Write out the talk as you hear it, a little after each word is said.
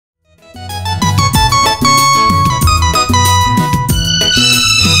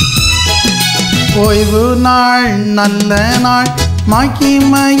ஓய்வு நாள் நல்ல நாள்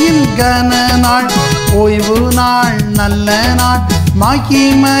மகிமையின் கன நாள். ஓய்வு நாள் நல்ல நாள்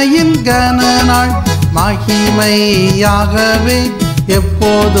மகிமையின் கன நாள். மகிமையாகவே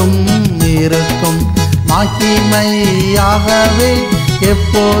எப்போதும் இருக்கும். மகிமையாகவே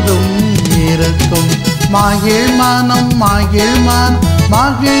எப்போதும் இருக்கும். மகிழ் மனம் மகிழ் மனம்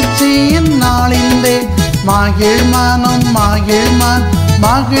மகிழ்ச்சியின் நாளிலே. மகிழ் மனம் மகிழ் மனம்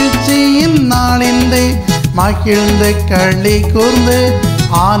மகிழ்ச்சியின் நாளிலே. மகிழ்ந்து களி கூர்ந்து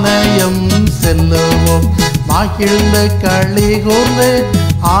ஆலயம் செல்லுவோம். மகிழ்ந்து களி கூர்ந்து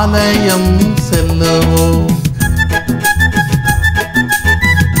ஆலயம் செல்லுவோம்.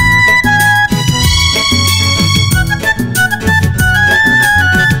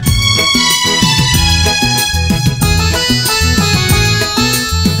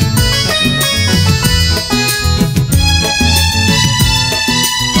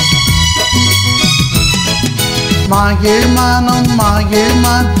 மகிழ் மனம் மகிழ்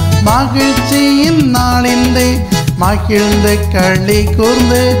மனம் மகிழ்ச்சியின் நாளிலே. மகிழ்ந்து களி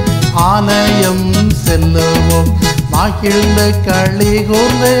கூர்ந்து ஆலயம் செல்லுவோம். மகிழ்ந்து களி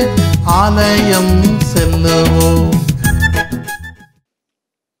கூர்ந்து ஆலயம் செல்லுவோம்.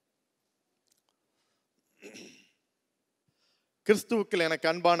 கிறிஸ்துவுக்குள் எனக்கு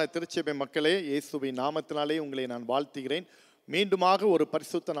அன்பான திருச்சபை மக்களே, இயேசுவின் நாமத்தினாலே உங்களை நான் வாழ்த்துகிறேன். மீண்டுமாக ஒரு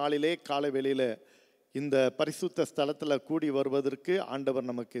பரிசுத்த நாளிலே காலை வேளையில இந்த பரிசுத்த ஸ்தலத்தில் கூடி வருவதற்கு ஆண்டவர்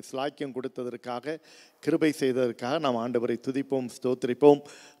நமக்கு ஸ்லாக்கியம் கொடுத்ததற்காக, கிருபை செய்ததற்காக நாம் ஆண்டவரை துதிப்போம், ஸ்தோத்திரிப்போம்.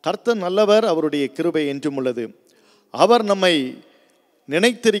 கர்த்தர் நல்லவர், அவருடைய கிருபை என்றும் உள்ளது. அவர் நம்மை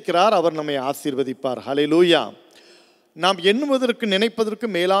நினைத்திருக்கிறார், அவர் நம்மை ஆசீர்வதிப்பார். ஹல்லேலூயா. நாம் எண்ணுவதற்கு நினைப்பதற்கு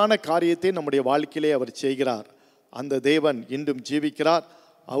மேலான காரியத்தை நம்முடைய வாழ்க்கையிலே அவர் செய்கிறார். அந்த தேவன் இன்றும் ஜீவிக்கிறார்.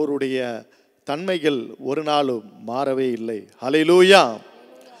 அவருடைய தன்மைகள் ஒரு நாளும் மாறவே இல்லை. ஹல்லேலூயா.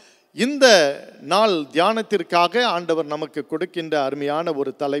 இந்த நாள் தியானத்திற்காக ஆண்டவர் நமக்கு கொடுக்கின்ற அருமையான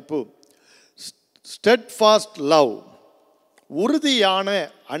ஒரு தலைப்பு, ஸ்டெட்ஃபாஸ்ட் லவ், உறுதியான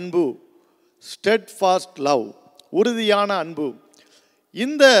அன்பு. ஸ்டெட்ஃபாஸ்ட் லவ், உறுதியான அன்பு.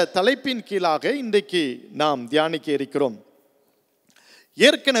 இந்த தலைப்பின் கீழாக இன்றைக்கு நாம் தியானிக்க இருக்கிறோம்.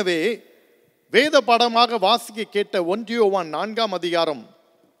 ஏற்கனவே வேத பாடமாக வாசிக்க கேட்ட 1 யோவான் 4ஆம் அதிகாரம்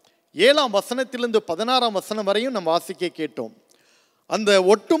 7ஆம் வசனத்திலிருந்து 16ஆம் வசனம் வரையும் நாம் வாசிக்க கேட்டோம். அந்த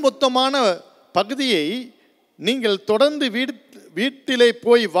ஒட்டுமொத்தமான பகுதியை நீங்கள் தொடர்ந்து வீட்டிலே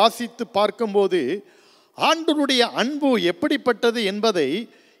போய் வாசித்து பார்க்கும்போது ஆண்டவருடைய அன்பு எப்படிப்பட்டது என்பதை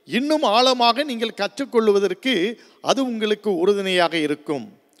இன்னும் ஆழமாக நீங்கள் கற்றுக்கொள்வதற்கு அது உங்களுக்கு உறுதுணையாக இருக்கும்.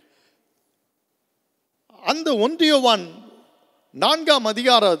 அந்த 1 யோவான் 4ஆம்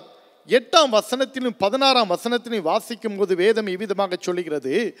அதிகாரம் 8ஆம் வசனத்திலும் 16ஆம் வசனத்திலும் வாசிக்கும் போது வேதம் இவ்விதமாக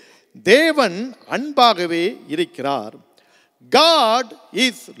சொல்லுகிறது, தேவன் அன்பாகவே இருக்கிறார். God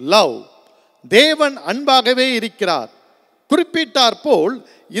is love. தேவன் அன்பாகவே இருக்கிறார். குறிப்பிட்டார் போல்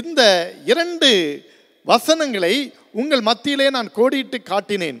இந்த 2 வசனங்களை உங்கள் மத்தியிலே நான் கோடிட்டு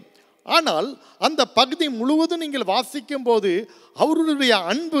காட்டினேன். ஆனால் அந்த பகுதி முழுவதும் நீங்கள் வாசிக்கும் போது அவருடைய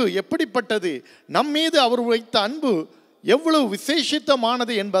அன்பு எப்படிப்பட்டது, நம்மீது அவர் வைத்த அன்பு எவ்வளவு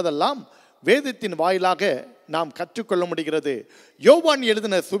விசேஷித்தமானது என்பதெல்லாம் வேதத்தின் வாயிலாக நாம் கற்றுக்கொள்ள முடிகிறது. யோவான்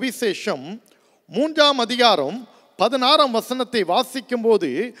எழுதின சுவிசேஷம் 3ஆம் அதிகாரம் 16ஆம் வசனத்தை வாசிக்கும் போது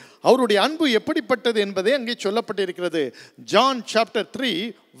அவருடைய அன்பு எப்படிப்பட்டது என்பதை அங்கே சொல்லப்பட்டிருக்கிறது. John chapter 3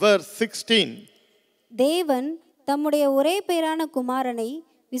 verse 16. தேவன் தம்முடைய ஒரே பேரான குமாரனை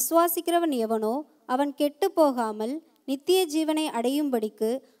விசுவாசிக்கிறவன் எவனோ அவன் கெட்டு போகாமல் நித்திய ஜீவனை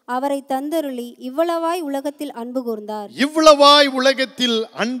அடையும்படிக்கு அவரை தந்தருளி இவ்வளவாய் உலகத்தில் அன்பு கூர்ந்தார். இவ்வளவாய் உலகத்தில்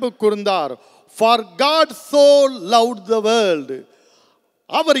அன்பு கூர்ந்தார். For God so loved the world.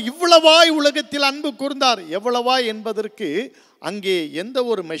 அவர் இவ்வளவாய் உலகத்தில் அன்பு கூர்ந்தார். எவ்வளவாய் என்பதற்கு அங்கே எந்த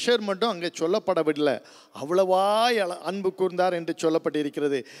ஒரு மெஷர்மெண்ட்டும் அங்கே சொல்லப்படவில்லை. அவ்வளவாய் அன்பு கூர்ந்தார் என்று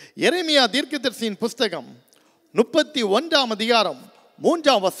சொல்லப்பட்டிருக்கிறது. எரேமியா தீர்க்கதரிசியின் புஸ்தகம் 31ஆம் அதிகாரம்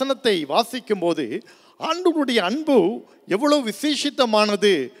 3ஆம் வசனத்தை வாசிக்கும் போது ஆண்டவருடைய அன்பு எவ்வளவு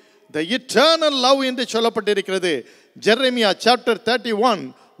விசேஷித்தமானது, the eternal love என்று சொல்லப்பட்டிருக்கிறது. எரேமியா chapter 31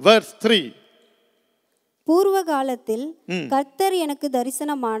 verse 3. பூர்வ காலத்தில் கர்த்தர் எனக்கு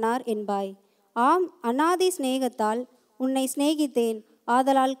தரிசனமானார் என்பாய். ஆம், அநாதி சிநேகத்தால் உன்னை சிநேகித்தேன்,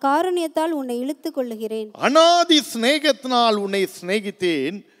 ஆதலால் காருண்யத்தால் உன்னை இழுத்துக் கொள்ளுகிறேன். அநாதி சிநேகத்தினால் உன்னை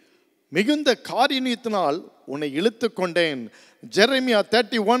சிநேகித்தேன், மிகுந்த காருண்யத்தினால் உன்னை இழுத்துக் கொண்டேன். Jeremiah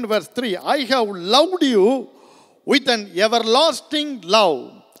 31 verse 3. I have loved you with an everlasting love.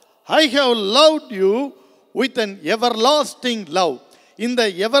 I have loved you with an everlasting love. இந்த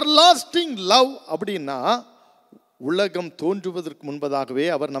எவர்லாஸ்டிங் லவ் அப்படின்னா உலகம் தோன்றுவதற்கு முன்பதாகவே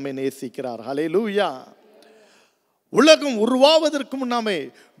அவர் நம்மை நேசிக்கிறார். ஹல்லேலூயா. உலகம் உருவாவதற்கு முன்னாமே,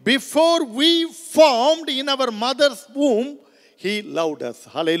 before we formed in our mother's womb, he loved us.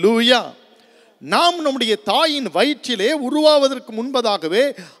 Hallelujah. நாம் நம்முடைய தாயின் வயிற்றிலே உருவாவதற்கு முன்பதாகவே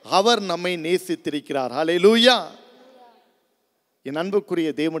அவர் நம்மை நேசித்திருக்கிறார். ஹல்லேலூயா. என் அன்புக்குரிய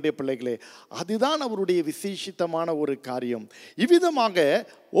தேவனுடைய பிள்ளைகளே, அதுதான் அவருடைய விசேஷித்தமான ஒரு காரியம். இவ்விதமாக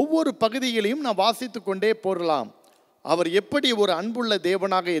ஒவ்வொரு பகுதிகளையும் நான் வாசித்து கொண்டே போகலாம். அவர் எப்படி ஒரு அன்புள்ள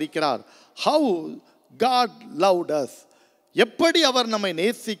தேவனாக இருக்கிறார், how God loved us, எப்படி அவர் நம்மை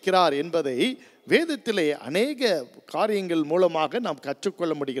நேசிக்கிறார் என்பதை வேதத்திலே அநேக காரியங்கள் மூலமாக நாம்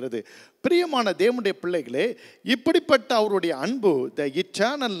கற்றுக்கொள்ள முடிகிறது. பிரியமான தேவனுடைய பிள்ளைகளே, இப்படிப்பட்ட அவருடைய அன்பு, த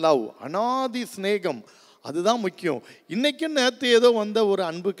இட்டர்னல் லவ், அநாதி சிநேகம், அதுதான் முக்கியம். இன்னைக்கு நேற்று ஏதோ வந்த ஒரு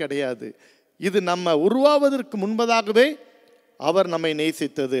அன்பு கிடையாது. இது நம்ம உருவாவதற்கு முன்பதாகவே அவர் நம்மை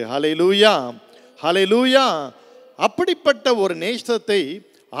நேசித்தது. ஹல்லேலூயா, ஹல்லேலூயா. அப்படிப்பட்ட ஒரு நேசத்தை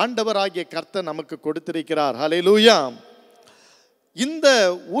ஆண்டவராகிய கர்த்தர் நமக்கு கொடுத்திருக்கிறார். ஹல்லேலூயா. இந்த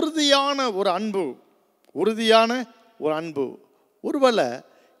உறுதியான ஒரு அன்பு, உறுதியான ஒரு அன்பு, ஒருவேளை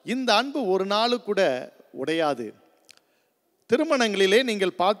இந்த அன்பு ஒரு நாள் கூட உடையாது. திருமணங்களிலே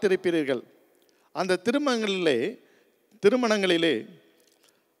நீங்கள் பார்த்திருப்பீர்கள், அந்த திருமணங்களிலே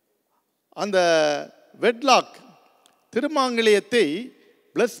அந்த வெட்லாக் திருமாங்கல்யத்தை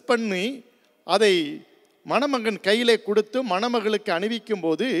பிளஸ் பண்ணி அதை மணமகன் கையிலே கொடுத்து மணமகளுக்கு அணிவிக்கும்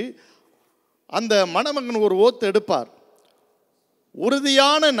போது அந்த மணமகன் ஒரு ஓத்து எடுப்பார்.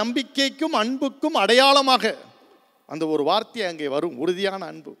 உறுதியான நம்பிக்கைக்கும் அன்புக்கும் அடையாளமாக அந்த ஒரு வார்த்தை அங்கே வரும், உறுதியான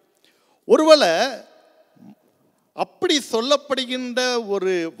அன்பு. ஒருவேளை அப்படி சொல்லப்படுகின்ற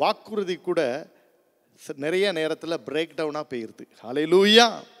ஒரு வாக்குறுதி கூட நிறைய நேரத்தில் பிரேக் டவுனாக போயிடுது. ஹல்லேலூயா,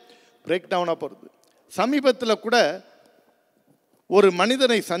 பிரேக் டவுனாக போகிறது. சமீபத்தில் கூட ஒரு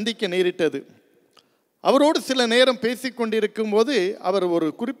மனிதனை சந்திக்க நேரிட்டது. அவரோடு சில நேரம் பேசிக்கொண்டிருக்கும் போது அவர் ஒரு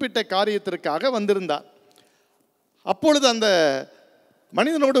குறிப்பிட்ட காரியத்திற்காக வந்திருந்தார். அப்பொழுது அந்த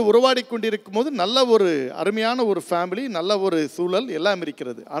மனிதனோடு உருவாடி கொண்டிருக்கும் போது நல்ல ஒரு அருமையான ஒரு ஃபேமிலி, நல்ல ஒரு சூழல் எல்லாம்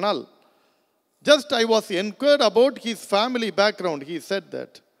இருக்கிறது. ஆனால் just I was inquired about his family background. He said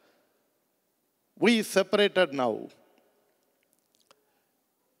that we separated now.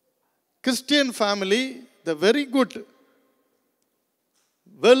 Christian family, the very good,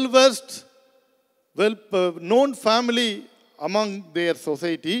 well-versed, well-known family among their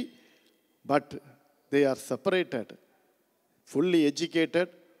society, but they are separated. Fully educated,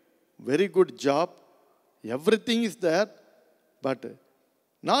 very good job, everything is there, but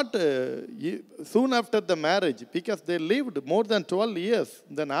not soon after the marriage, because they lived more than 12 years.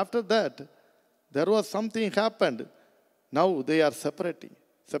 Then after that, there was something happened. Now they are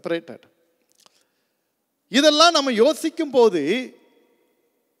separated. இதெல்லாம் நம்ம யோசிக்கும் போது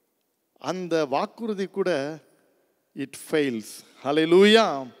அந்த வாக்குறுதி கூட it fails. ஹல்லேலூயா.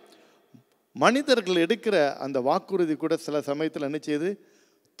 மனிதர்கள் எடுக்கிற அந்த வாக்குறுதி கூட சில சமயத்தில் என்ன செய்யுது,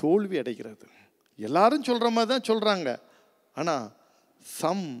 தோல்வி அடைகிறது. எல்லாரும் சொல்கிற மாதிரி தான் சொல்கிறாங்க. ஆனால்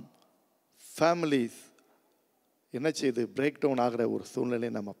சம் ஃபேமிலிஸ் என்ன செய்யுது, பிரேக் டவுன் ஆகிற ஒரு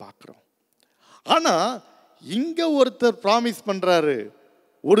சூழ்நிலையை நம்ம பார்க்குறோம். ஆனால் இங்கே ஒருத்தர் ப்ராமிஸ் பண்ணுறாரு,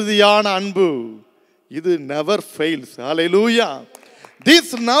 உறுதியான அன்பு, இது never fails. Hallelujah.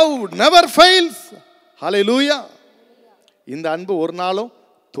 This now never fails. ஹல்லேலூயா. இந்த அன்பு ஒரு நாளும்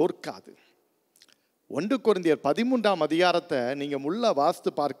தோற்காது. 1 கொரிந்தியர் 13ஆம் அதிகாரத்தை நீங்கள் முள்ள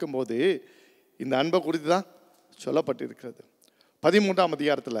வாசித்து பார்க்கும்போது இந்த அன்பை குறித்து தான் சொல்லப்பட்டிருக்கிறது. 13ஆம்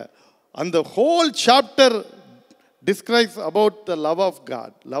அதிகாரத்தில் அந்த whole chapter describes about the love of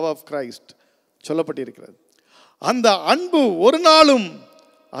God, love of Christ சொல்லப்பட்டிருக்கிறது. அந்த அன்பு ஒரு நாளும்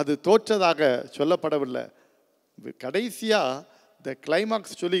அது தோற்றதாக சொல்லப்படவில்லை. கடைசியாக த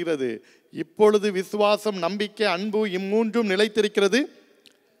கிளைமாக்ஸ் சொல்லுகிறது, இப்பொழுது விசுவாசம், நம்பிக்கை, அன்பு இம்மூன்றும் நிலைத்திருக்கிறது,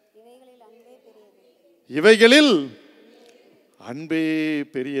 இவைகளில் அன்பே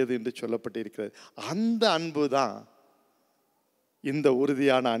பெரியது என்று சொல்லப்பட்டிருக்கிறது. அந்த அன்பு தான் இந்த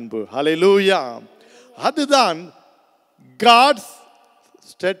உறுதியான அன்பு. ஹல்லேலூயா. அதுதான் God's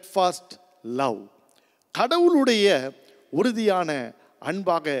steadfast love, கடவுளுடைய உறுதியான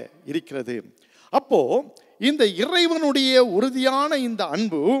அன்பாக இருக்கிறது. அப்போ இந்த இறைவனுடைய உறுதியான இந்த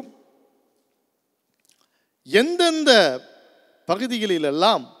அன்பு எந்தெந்த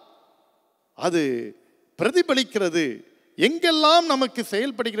பகுதிகளிலெல்லாம் அது பிரதிபலிக்கிறது, எங்கெல்லாம் நமக்கு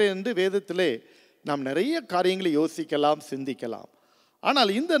செயல்படுகிறது என்று வேதத்திலே நாம் நிறைய காரியங்களை யோசிக்கலாம், சிந்திக்கலாம்.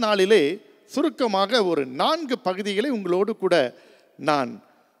 ஆனால் இந்த நாளிலே சுருக்கமாக ஒரு 4 பகுதிகளை உங்களோடு கூட நான்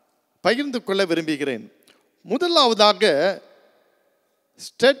பகிர்ந்து கொள்ள விரும்புகிறேன். முதலாவதாக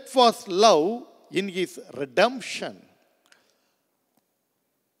steadfast love in his redemption.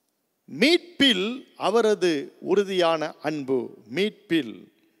 மீட்பில் அவரது உறுதியான அன்பு. மீட்பில்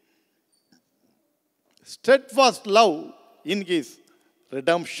steadfast love in his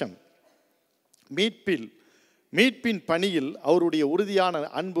redemption. மீட்பின் பணியில் அவருடைய உறுதியான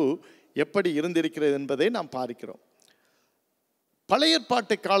அன்பு எப்படி இருந்திருக்கிறது என்பதை நாம் பார்க்கிறோம். பழைய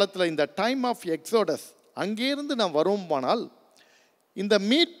ஏற்பாட்டு காலத்தில் இந்த டைம் ஆஃப் எக்ஸோடஸ் அங்கேருந்து நாம் வருவோமானால் இந்த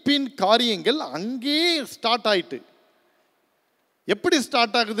மீட்பின் காரியங்கள் அங்கே ஸ்டார்ட் ஆயிட்டு. எப்படி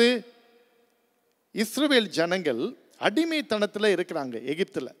ஸ்டார்ட் ஆகுது? இஸ்ரவேல் ஜனங்கள் அடிமைத்தனத்தில் இருக்கிறாங்க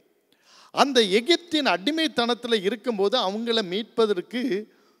எகிப்தில். அந்த எகிப்தின் அடிமைத்தனத்தில் இருக்கும்போது அவங்கள மீட்பதற்கு,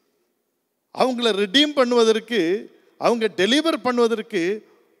 அவங்கள ரிடீம் பண்ணுவதற்கு, அவங்க டெலிவர் பண்ணுவதற்கு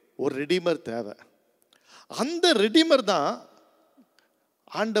ஒரு ரிடீமர் தேவை. அந்த ரிடீமர் தான்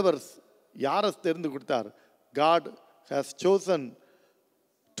ஆண்டவர் யாரை தெரிந்து கொடுத்தார்? God has chosen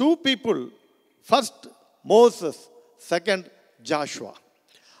 2 people. First Moses, second Joshua.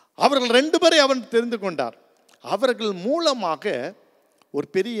 அவர்கள் 2 பேரை அவன் தெரிந்து கொண்டார். அவர்கள் மூலமாக ஒரு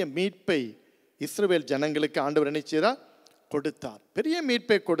பெரிய மீட்பை இஸ்ரவேல் ஜனங்களுக்கு ஆண்டவர் என்ன செய்தார்? கொடுத்தார். பெரிய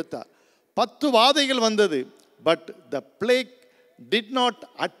மீட்பை கொடுத்தார். 10 வாதைகள் வந்தது. But the plague did not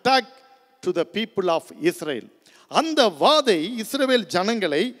attack to the people of Israel. அந்த வாதை இஸ்ரவேல்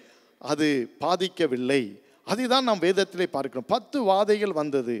ஜனங்களை அது பாதிக்கவில்லை. அதுதான் நாம் வேதத்திலே பார்க்கிறோம். 10 வாதைகள்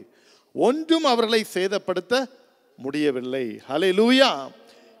வந்தது, ஒன்றும் அவர்களை சேதப்படுத்த முடியவில்லை. ஹல்லேலூயா.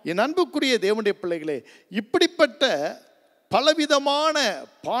 என் அன்புக்குரிய தேவனுடைய பிள்ளைகளே, இப்படிப்பட்ட பலவிதமான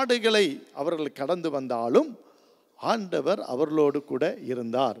பாடுகளை அவர்கள் கடந்து வந்தாலும் ஆண்டவர் அவர்களோடு கூட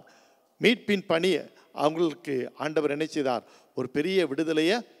இருந்தார். மீட்பின் பணி அவங்களுக்கு ஆண்டவர் என்ன செய்தார்? ஒரு பெரிய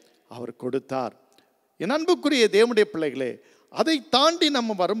விடுதலையை அவர் கொடுத்தார். என் அன்புக்குரிய தேவனுடைய பிள்ளைகளே, அதை தாண்டி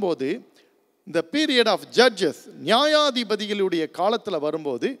நம்ம வரும்போது இந்த பீரியட் ஆஃப் ஜட்ஜஸ், நியாயாதிபதிகளுடைய காலத்தில்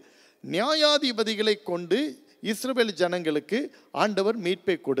வரும்போது நியாயாதிபதிகளை கொண்டு இஸ்ரவேல் ஜனங்களுக்கு ஆண்டவர்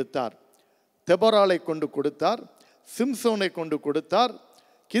மீட்பை கொடுத்தார். தெபொராளை கொண்டு கொடுத்தார், சிம்சோனை கொண்டு கொடுத்தார்,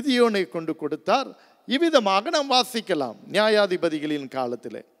 கிதியோனை கொண்டு கொடுத்தார். இவ்விதமாக நாம் வாசிக்கலாம் நியாயாதிபதிகளின்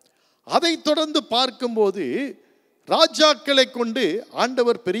காலத்தில். அதை தொடர்ந்து பார்க்கும்போது ராஜாக்களை கொண்டு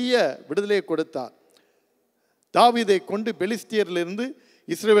ஆண்டவர் பெரிய விடுதலையை கொடுத்தார். தாவீதை கொண்டு பெலிஸ்தியரிலிருந்து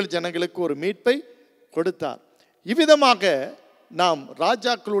இஸ்ரவேல் ஜனங்களுக்கு ஒரு மீட்பை கொடுத்தார். இவ்விதமாக நாம்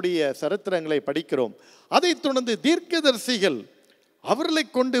ராஜாக்களுடைய சரித்திரங்களை படிக்கிறோம். அதைத் தொடர்ந்து தீர்க்கதரிசிகள் அவர்களை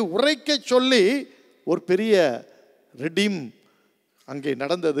கொண்டு உரைக்க சொல்லி ஒரு பெரிய ரிடீம் அங்கே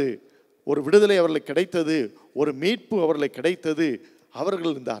நடந்தது. ஒரு விடுதலை அவர்களுக்கு கிடைத்தது, ஒரு மீட்பு அவர்களுக்கு கிடைத்தது.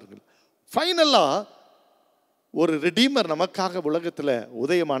 அவர்கள் இருந்தார்கள். ஃபைனலாக ஒரு ரிடீமர் நமக்காக உலகத்தில்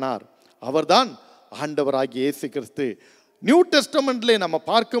உதயமானார். அவர்தான் ஆண்டவராகிய இயேசு கிறிஸ்து. நியூ டெஸ்டமெண்ட்ல நம்ம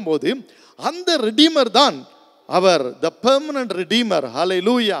பார்க்கும்போது அந்த ரிடீமர் தான் அவர், த பெர்மனன்ட் ரிடீமர்.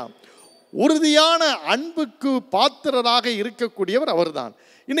 ஹல்லேலூயா. உறுதியான அன்புக்கு பாத்திரராக இருக்கக்கூடியவர் அவர்தான்.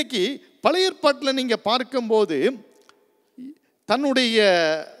 இன்னைக்கு பழைய ஏற்பாட்டில் நீங்க பார்க்கும்போது தன்னுடைய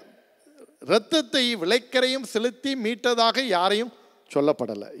இரத்தத்தை விலைக்கரையும் செலுத்தி மீட்டதாக யாரையும்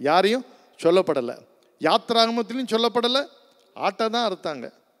சொல்லப்படலை. யாத்திராகமத்திலையும் சொல்லப்படலை. ஆட்டை தான் அறுத்தாங்க,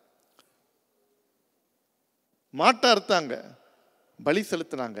 மாட்டை அறுத்தாங்க, பலி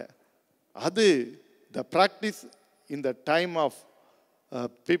செலுத்தினாங்க. அது த practice in the time of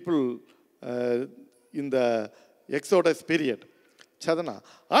people இந்த எக்ஸோடஸ் பீரியட். சதனா.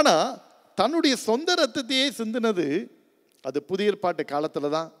 ஆனால் தன்னுடைய சொந்த ரத்தத்தையே சிந்தினது அது புதிய ஏற்பாட்டு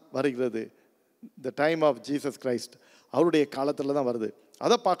காலத்தில் தான் வருகிறது. The time of Jesus Christ அவருடைய காலத்தில் தான் வருது.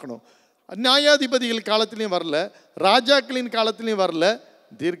 அதை பார்க்கணும். நியாயாதிபதிகள் காலத்திலையும் வரல, ராஜாக்களின் காலத்திலையும் வரல,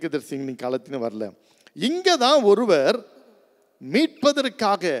 தீர்க்கதரிசிகளின் காலத்திலையும் வரல. இங்கே தான் ஒருவர்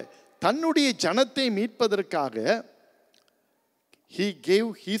மீட்பதற்காக, தன்னுடைய ஜனத்தை மீட்பதற்காக he gave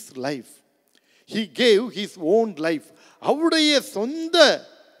his life. He gave his own life. அவருடைய சொந்த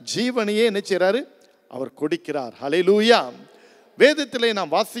ஜீவனையே என்ன செய்றாரு? அவர் கொடுக்கிறார். ஹல்லேலூயா. வேதத்திலே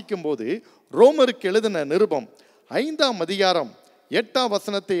நாம் வாசிக்கும் போது ரோமருக்கு எழுதின நிருபம் 5ஆம் அதிகாரம் 8ஆம்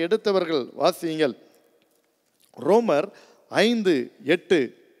வசனத்தை எடுத்தவர்கள் வாசியுங்கள். ரோமர் 5:8.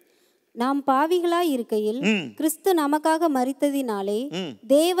 நாம் பாவிகளாய் இருக்கையில் கிறிஸ்து நமக்காக மரித்ததினாலே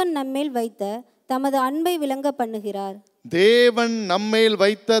தேவன் நம்மேல் வைத்த தமது அன்பை விளங்க பண்ணுகிறார். தேவன் நம்மேல்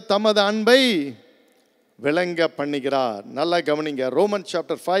வைத்த தமது அன்பை விளங்க பண்ணுகிறார். நல்லா கவனிங்க. Roman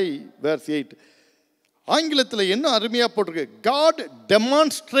chapter 5:8. ஆங்கிலத்தில் என்ன அருமையா போட்டிருக்கு? God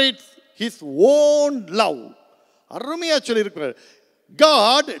demonstrates his own love. அருமையா சொல்லியிருக்கிறார்.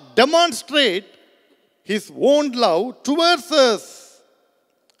 God demonstrate his own love towards us.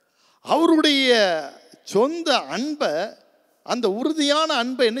 அவருடைய சொந்த அன்பை, அந்த உறுதியான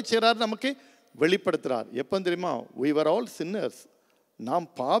அன்பை என்ன செய்றார்? நமக்கு வெளிப்படுத்துகிறார். எப்போ தெரியுமா? we were all sinners. நாம்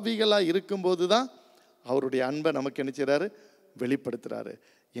பாவிகளாக இருக்கும்போது தான் அவருடைய அன்பை நமக்கு என்ன செய்றாரு? வெளிப்படுத்துகிறாரு.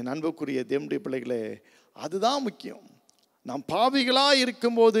 என் அன்புக்குரிய தேவனுடைய பிள்ளைகளே, அதுதான் முக்கியம். நாம் பாவிகளாக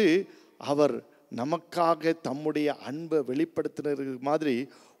இருக்கும்போது அவர் நமக்காக தம்முடைய அன்பை வெளிப்படுத்தினது மாதிரி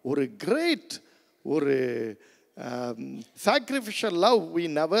ஒரு கிரேட் ஒரு sacrificial love we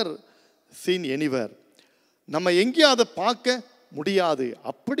never seen anywhere. நம்ம எங்கேயும் அதை பார்க்க முடியாது.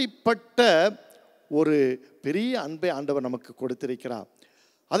 அப்படிப்பட்ட ஒரு பெரிய அன்பை ஆண்டவர் நமக்கு கொடுத்திருக்கிறார்.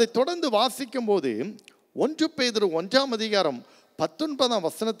 அதை தொடர்ந்து வாசிக்கும் போது 1 பேதுரு 1ஆம் அதிகாரம் 19ஆம்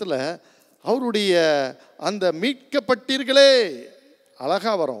வசனத்தில் அவருடைய அந்த மீட்கப்பட்டீர்களே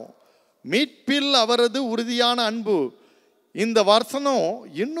அழகா வரும். மீட்பில் அவரது உறுதியான அன்பு. இந்த வசனம்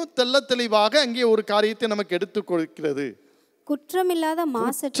இன்னும் தெள்ள தெளிவாக அங்கே ஒரு காரியத்தை நமக்கு எடுத்துக் கொடுக்கிறது. குற்றமில்லாத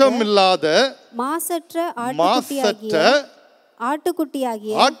மாசற்ற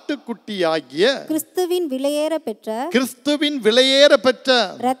ஆட்டுக்குட்டியாகிய கிறிஸ்துவின் விலையேற பெற்ற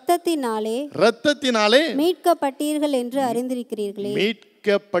இரத்தத்தினாலே மீட்கப்பட்டீர்கள் என்று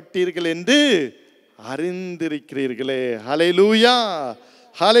அறிந்திருக்கிறீர்களே. ஹல்லேலூயா,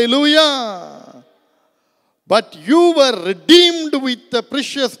 ஹல்லேலூயா. But you were redeemed with the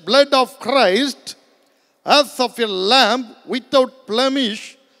precious blood of Christ, as of a lamb without blemish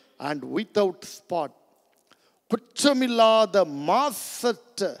and without spot. குற்றமில்லாத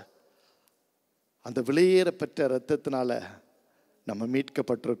மாசற்ற அந்த விலையேற பெற்ற இரத்தத்தினால நம்ம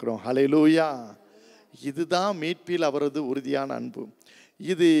மீட்கப்பட்டிருக்கிறோம். ஹல்லேலூயா. இதுதான் மீட்பில் அவரது உறுதியான அன்பு.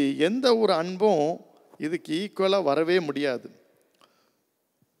 இது எந்த ஒரு அன்பும் இதுக்கு ஈக்குவலாக வரவே முடியாது.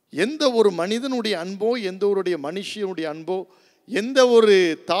 எந்த ஒரு மனிதனுடைய அன்போ, எந்த ஒரு மனுஷனுடைய அன்போ, எந்த ஒரு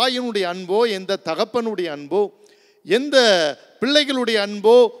தாயினுடைய அன்போ, எந்த தகப்பனுடைய அன்போ, எந்த பிள்ளைகளுடைய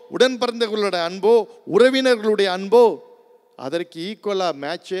அன்போ, உடன் பிறந்தவர்களுடைய அன்போ, உறவினர்களுடைய அன்போ அதற்கு ஈக்குவலாக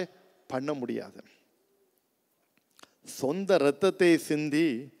மேட்சே பண்ண முடியாது. சொந்த இரத்தத்தை சிந்தி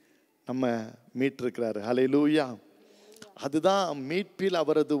நம்ம மீட்டிருக்கிறாரு. ஹல்லேலூயா. அதுதான் மீட்பில்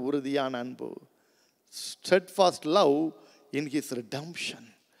அவரது உறுதியான அன்பு. Steadfast love in his redemption.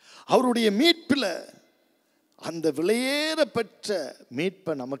 அவருடைய மீட்பில் அந்த விலையேற பெற்ற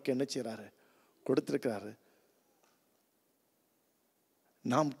மீட்பை நமக்கு என்ன செய்கிறாரு? கொடுத்திருக்கிறாரு.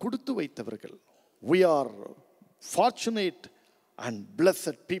 நாம் கொடுத்து வைத்தவர்கள். We are fortunate and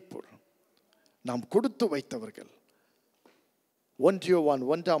blessed people. நாம் கொடுத்து வைத்தவர்கள். 1 யோவான்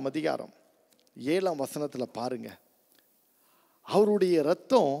 1ஆம் அதிகாரம் 7ஆம் வசனத்தில் பாருங்க. அவருடைய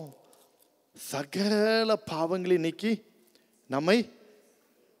இரத்தம் சகல பாவங்களை நீக்கி நம்மை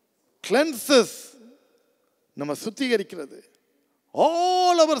cleanses, நம்ம சுத்திகரிக்கிறது.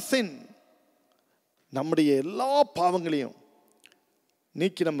 all our sin, நம்முடைய எல்லா பாவங்களையும்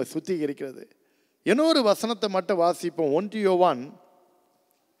நீக்கி நம்ம சுத்திகரிக்கிறது. இன்னொரு வசனத்தை மட்டும் வாசிப்போம். 1 யோவான்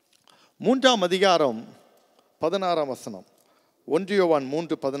 3ஆம் அதிகாரம் 16ஆம் வசனம். 1 யோவான்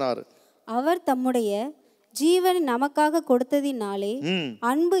 3:16. அவர் தம்முடைய ஜீவனை நமக்காக கொடுத்ததினாலே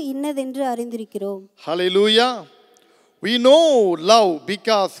அன்பு இன்னதென்று அறிந்திருக்கிறோம். ஹல்லேலூயா. We know love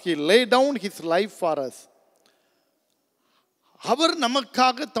because he laid down his life for us. அவர்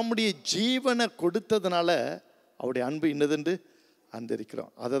நமக்காக தம்முடைய ஜீவனை கொடுத்ததுனால அவருடைய அன்பு இன்னதென்று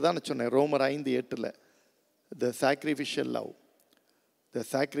அறிந்திருக்கிறோம். அதை தான் நான் சொன்னேன் ரோமர் 5:8. the sacrificial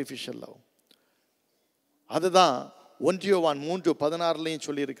love. அதுதான் 1 யோவான் 3:16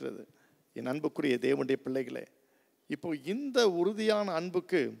 சொல்லியிருக்கிறது. என் அன்புக்குரிய தேவனுடைய பிள்ளைகளே, இப்போ இந்த உறுதியான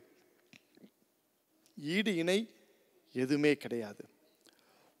அன்புக்கு ஈடு இணை எதுவுமே கிடையாது.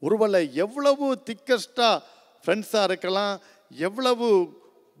 ஒருவேளை எவ்வளவு திக்கஸ்டா ஃப்ரெண்ட்ஸாக இருக்கலாம், எவ்வளவு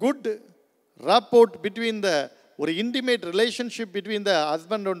குட் ராப்போர்ட் பிட்வீன் த ஒரு intimate relationship between the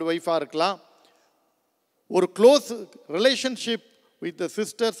husband and ஒய்ஃபாக இருக்கலாம், ஒரு close relationship with the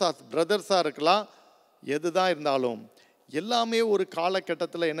sisters R பிரதர்ஸாக இருக்கலாம். எதுதான் இருந்தாலும் எல்லாமே ஒரு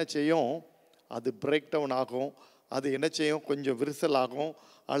காலகட்டத்தில் என்ன செய்யும்? அது பிரேக் டவுன் ஆகும். அது என்ன செய்யும்? கொஞ்சம் விரிசல் ஆகும்,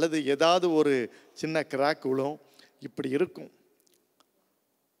 அல்லது ஏதாவது ஒரு சின்ன கிராக் விழும். இப்படி இருக்கும்.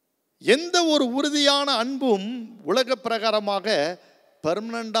 எந்த ஒரு உறுதியான அன்பும் உலக பிரகாரமாக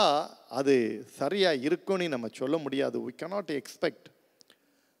பெர்மனண்டாக அது சரியாக இருக்கும்னு நம்ம சொல்ல முடியாது. we cannot expect.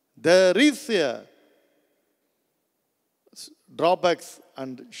 there is a drawbacks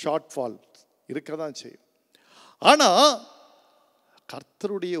and shortfalls இருக்க தான் செய்யும். ஆனால்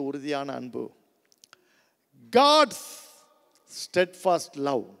கர்த்தருடைய உறுதியான அன்பு, God's steadfast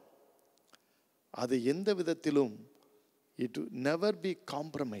love, அது எந்த விதத்திலும் it will never be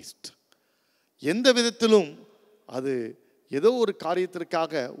compromised. எந்த விதத்திலும் அது ஏதோ ஒரு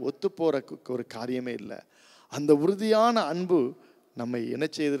காரியத்திற்காக ஒத்து போகிற ஒரு காரியமே இல்லை. அந்த உறுதியான அன்பு நம்மை என்ன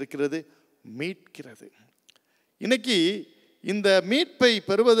செய்திருக்கிறது? மீட்கிறது. இன்னைக்கு இந்த மீட்பை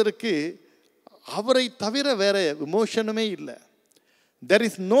பெறுவதற்கு அவரை தவிர வேற விமோசனமே இல்லை. there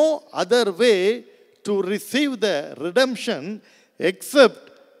is no other way to receive the redemption except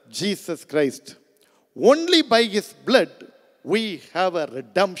Jesus Christ. Only by his blood we have a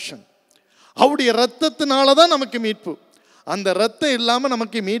redemption. அவருடைய இரத்தத்தினால தான் நமக்கு மீட்பு. அந்த இரத்தம் இல்லாமல்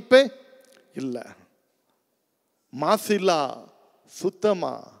நமக்கு மீட்பே இல்லை. மாசில்லா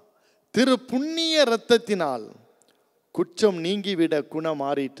சுத்தமா திரு புண்ணிய இரத்தத்தினால் குற்றம் நீங்கிவிட குணம்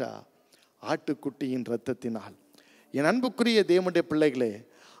மாறிட்டா ஆட்டுக்குட்டியின் இரத்தத்தினால். என் அன்புக்குரிய தேவனுடைய பிள்ளைகளே,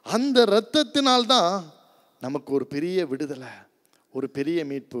 அந்த இரத்தத்தினால் தான் நமக்கு ஒரு பெரிய விடுதலை, ஒரு பெரிய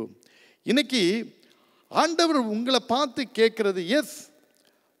மீட்பு. இன்னைக்கு ஆண்டவர் உங்களை பார்த்து கேட்கிறது, S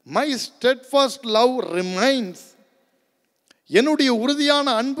my steadfast love remains. என்னுடைய உறுதியான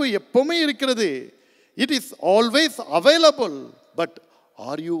அன்பு எப்பவுமே இருக்கிறது. It is always available. But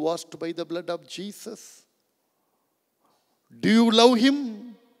are you washed by the blood of Jesus? Do you love him?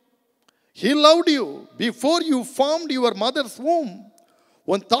 He loved you before you formed your mother's womb.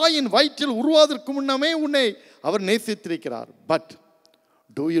 உன் தாயின் வயிற்றில் உருவாவதற்கு முன்னமே உன்னை அவர் நேசித்திருக்கிறார். But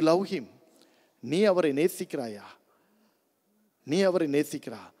do you love him? நீ அவரை நேசிக்கிறாயா? நீ அவரை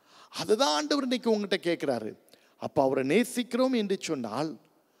நேசிக்கிறா? அதுதான் ஆண்டவர் இன்னைக்கு உங்ககிட்ட கேட்கிறாரு. அப்போ அவரை நேசிக்கிறோம் என்று சொன்னால்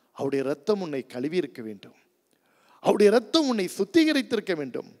அவருடைய இரத்தம் உன்னை கழுவி இருக்க வேண்டும். அவருடைய இரத்தம் உன்னை சுத்திகரித்திருக்க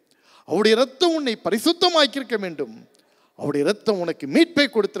வேண்டும். அவருடைய இரத்தம் உன்னை பரிசுத்தமாக்கியிருக்க வேண்டும். அவருடைய இரத்தம் உனக்கு மீட்பை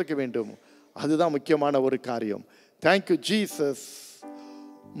கொடுத்திருக்க வேண்டும். அதுதான் முக்கியமான ஒரு காரியம். Thank you Jesus.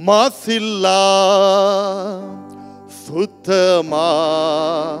 மாசில்லா சுத்தமா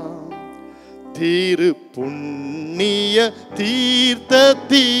திரு புண்ணிய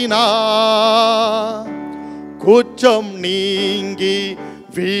தீர்த்தத்தினா குற்றம் நீங்கி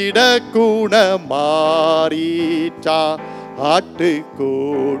விட குண மாறிட்டா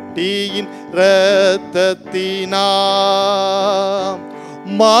ஆட்டுக்குட்டியின் இரத்தத்தினா.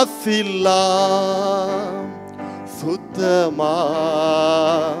 மாசில்லா சுத்தமா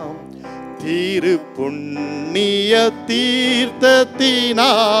திரு புண்ணிய தீர்த்தத்தினா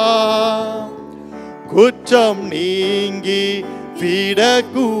குற்றம் நீங்கி விட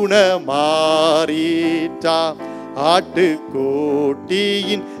குண மாறிட்டா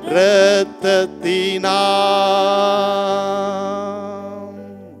ஆட்டுக்குட்டியின் இரத்தத்தினா.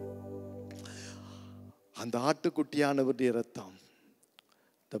 அந்த ஆட்டுக்குட்டியானவருடைய இரத்தம்,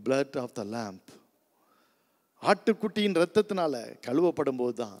 the blood of the lamb, ஆட்டுக்குட்டியின் இரத்தத்தினால கழுவப்படும்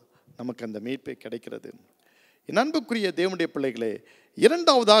போது தான் நமக்கு அந்த மீட்பை கிடைக்கிறது. என் அன்புக்குரிய தேவனுடைய பிள்ளைகளே,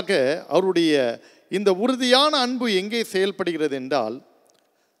 இரண்டாவதாக அவருடைய இந்த உறுதியான அன்பு எங்கே செயல்படுகிறது என்றால்,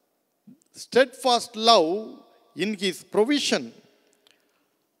 steadfast love in his provision.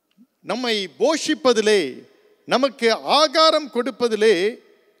 நம்மை போஷிப்பதிலே, நமக்கு ஆகாரம் கொடுப்பதிலே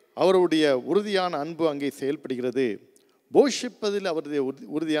அவருடைய உறுதியான அன்பு அங்கே செயல்படுகிறது. போஷிப்பதில் அவருடைய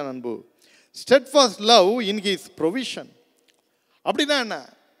உறுதியான அன்பு. steadfast love in his provision அப்படின்னா என்ன?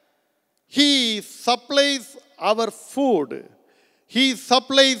 he supplies our food, he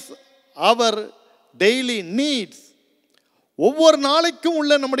supplies our daily needs. ஒவ்வொரு நாளைக்கும்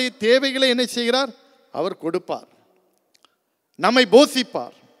உள்ள நம்முடைய தேவைகளை என்ன செய்கிறார்? அவர் கொடுப்பார், நம்மை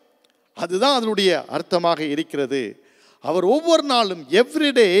போஷிப்பார். அதுதான் அதனுடைய அர்த்தமாக இருக்கிறது. அவர் ஒவ்வொரு நாளும்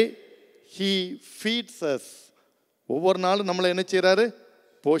எவ்ரிடே he feeds us. ஒவ்வொரு நாளும் நம்மளை என்ன செய்கிறாரு?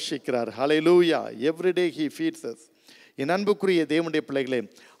 போஷிக்கிறார். ஹல்லேலூயா. Everyday he feeds us. என் அன்புக்குரிய தேவனுடைய பிள்ளைகளே,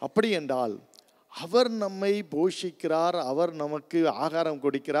 அப்படி என்றால் அவர் நம்மை போஷிக்கிறார், அவர் நமக்கு ஆகாரம்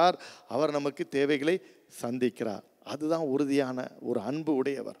கொடுக்கிறார், அவர் நமக்கு தேவைகளை சந்திக்கிறார். அதுதான் உறுதியான ஒரு அன்பு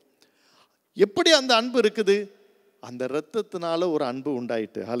உடையவர். எப்படி அந்த அன்பு இருக்குது? அந்த இரத்தத்தினால ஒரு அன்பு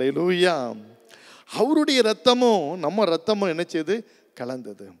உண்டாயிட்டு. ஹல்லேலூயா. அவருடைய இரத்தமும் நம்ம இரத்தமும் என்ன செய்து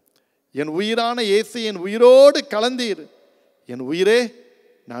கலந்தது. என் உயிரான இயேசு என் உயிரோடு கலந்தீர், என் உயிரே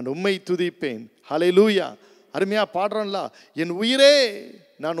நான் உம்மை துதிப்பேன். ஹல்லேலூயா. அருமையா பாடுறோம்ல, என் உயிரே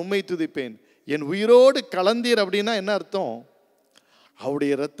நான் உம்மை துதிப்பேன். என் உயிரோடு கலந்தீர் அப்படின்னா என்ன அர்த்தம்?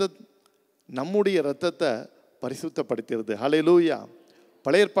 அவருடைய நம்முடைய இரத்தத்தை பரிசுத்தப்படுத்துகிறது. ஹல்லேலூயா.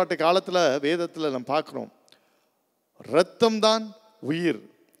 பழைய ஏற்பாட்டு காலத்தில் வேதத்தில் நம்ம பார்க்குறோம், இரத்தம்தான் உயிர்,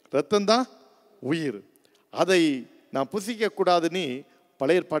 இரத்தம்தான் உயிர். அதை நான் புசிக்கக்கூடாதுன்னு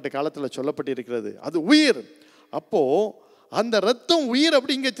பழைய ஏற்பாட்டு காலத்தில் சொல்லப்பட்டிருக்கிறது. அது உயிர். அப்போது அந்த இரத்தம் உயிர்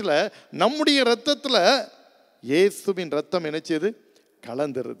அப்படிங்கச்சில் நம்முடைய இரத்தத்தில் இயேசுவின் இரத்தம் நினைச்சது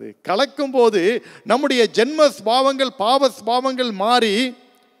கலந்துருது. கலக்கும் போது நம்முடைய ஜென்ம ஸ்பாவங்கள், பாவ ஸ்பாவங்கள் மாறி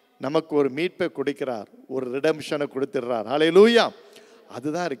நமக்கு ஒரு மீட்பை கொடுக்கிறார், ஒரு ரிடம்ஷனை கொடுத்துடுறார். ஹல்லேலூயா.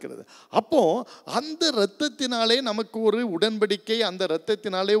 அதுதான் இருக்கிறது. அப்போ அந்த இரத்தத்தினாலே நமக்கு ஒரு உடன்படிக்கை, அந்த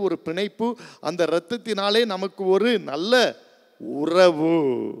இரத்தத்தினாலே ஒரு பிணைப்பு, அந்த இரத்தத்தினாலே நமக்கு ஒரு நல்ல உறவு,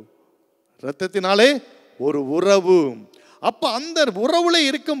 இரத்தத்தினாலே ஒரு உறவு. அப்ப அந்த உறவுல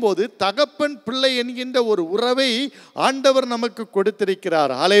இருக்கும்போது தகப்பன் பிள்ளை என்கின்ற ஒரு உறவை ஆண்டவர் நமக்கு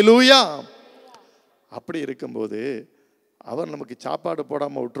கொடுத்திருக்கிறார். ஹல்லேலூயா. அப்படி இருக்கும்போது அவர் நமக்கு சாப்பாடு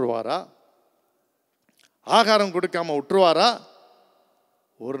போடாம விட்டுருவாரா? ஆகாரம் கொடுக்காம விட்டுருவாரா?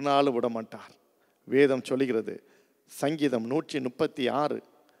 ஒரு நாள் விட மாட்டார். வேதம் சொல்லுகிறது. சங்கீதம் 136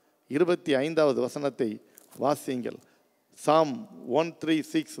 25வது வசனத்தை வாசியுங்கள். Psalm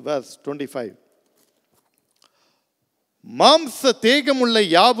 136 verse 25. மாம்ச தேகமுள்ள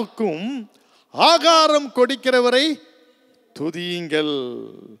யாவுக்கும் ஆகாரம் கொடுக்கிறவரை துதியுங்கள்.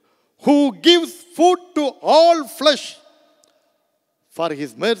 Who gives food to all flesh, for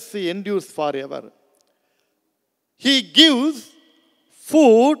his mercy endures forever. He gives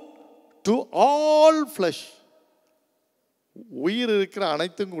food to all flesh. உயிர் இருக்கிற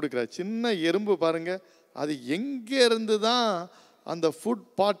அனைத்தும் கொடுக்கிறார். சின்ன எறும்பு பாருங்க, அது எங்கே இருந்து தான் அந்த ஃபுட்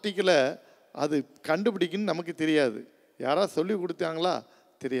பார்ட்டிகளை அது கண்டுபிடிக்குன்னு நமக்கு தெரியாது. யாராவது சொல்லி கொடுத்தாங்களா?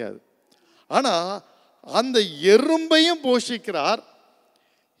 தெரியாது. ஆனால் அந்த எறும்பையும் போஷிக்கிறார்,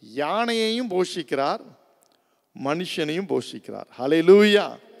 யானையையும் போஷிக்கிறார், மனுஷனையும் போஷிக்கிறார். ஹல்லேலூயா.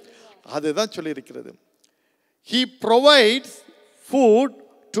 அதுதான் சொல்லியிருக்கிறது. He provides food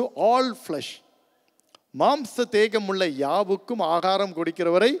to all flesh. மாம்ச தேகம் உள்ள யாவுக்கும் ஆகாரம்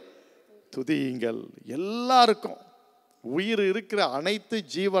கொடுக்கிறவரை துதியுங்கள். எல்லாருக்கும், உயிர் இருக்கிற அனைத்து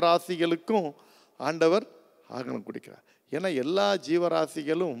ஜீவராசிகளுக்கும் ஆண்டவர் ஆகாரம் கொடுக்கிறார். ஏன்னா எல்லா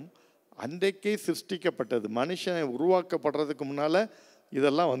ஜீவராசிகளும் அன்றைக்கே சிருஷ்டிக்கப்பட்டது. மனுஷன் உருவாக்கப்படுறதுக்கு முன்னால்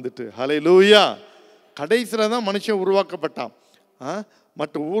இதெல்லாம் வந்துட்டு. ஹல்லேலூயா. கடைசியில் தான் மனுஷன் உருவாக்கப்பட்டான்.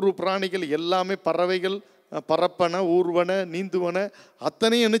 மற்ற ஊர் பிராணிகள் எல்லாமே, பறவைகள் பறப்பன, ஊர்வன, நீந்துவன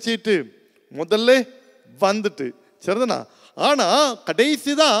அத்தனையும் நினைச்சிட்டு முதல்ல வந்துட்டு சரிதானா. ஆனால்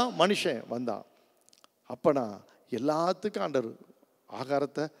கடைசி தான் மனுஷன் வந்தான். அப்பனா எல்லாத்துக்கும் ஆண்டவர்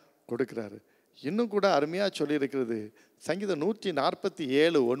ஆகாரத்தை கொடுக்கிறாரு. இன்னும் கூட அருமையாக சொல்லியிருக்கிறது. சங்கீதம்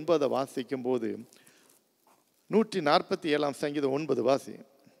 147:9 வாசிக்கும் போது, 147 சங்கீதம் 9 வாசி.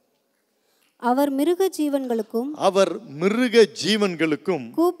 அவர் மிருக ஜீவன்களுக்கும்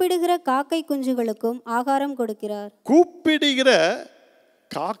கூப்பிடுகிற காக்கை குஞ்சுகளுக்கும் ஆகாரம் கொடுக்கிறார். கூப்பிடுகிற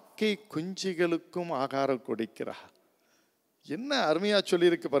காக்கை குஞ்சுகளுக்கும் ஆகாரம் கொடுக்கிறார். என்ன அருமையா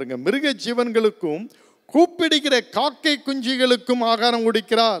சொல்லியிருக்கு பாருங்க. மிருக ஜீவன்களுக்கும் கூப்பிடுகிற காக்கை குஞ்சுகளுக்கும் ஆகாரம்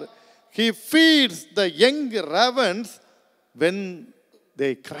கொடுக்கிறார். He feeds the young ravens when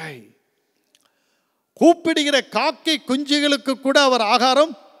they cry. கூப்பிடுகிற காக்கை குஞ்சுகளுக்கு கூட அவர்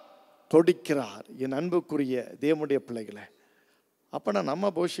ஆகாரம் கொடுக்கிறார். என் அன்புக்குரிய தேவனுடைய பிள்ளைகளை, அப்பனா நம்ம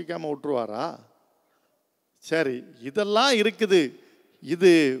போஷிக்காம விட்டுருவாரா? சரி, இதெல்லாம் இருக்குது.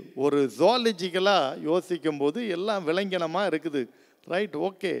 இது ஒரு ஜுவாலஜிக்கலாக யோசிக்கும் போது எல்லாம் விலங்கினமாக இருக்குது. Right,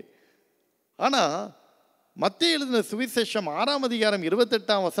 okay. ஆனால் மத்தேயு எழுதின சுவிசேஷம் 6ஆம் அதிகாரம்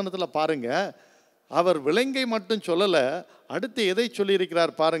 28ஆம் வசனத்தில் பாருங்க, அவர் விலங்கை மட்டும் சொல்லலை, அடுத்து எதை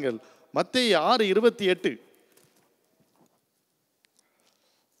சொல்லியிருக்கிறார் பாருங்கள். மத்தேயு 6:28.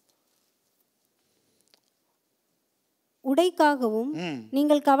 உடைக்காகவும்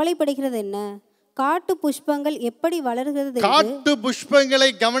நீங்கள் கவலைப்படுகிறது என்ன? காட்டு புஷ்பங்கள் எப்படி வளர்கிறது? காட்டு புஷ்பங்களை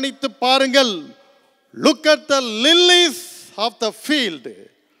கவனித்து பாருங்கள். Look at the lilies of the field.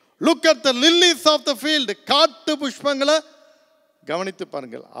 Look at the lilies of the field. காட்டு புஷ்பங்களை கவனித்து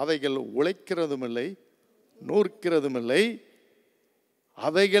பாருங்கள். அவைகள் உழைக்கிறதும் இல்லை, நூற்கிறதும் இல்லை,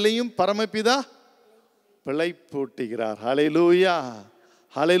 அவைகளையும் பரமபிதா பிழைப்பூட்டுகிறார். ஹல்லேலூயா,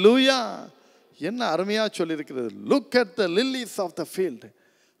 ஹல்லேலூயா. என்ன அருமையா சொல்லியிருக்கிறது. Look at the lilies of the field.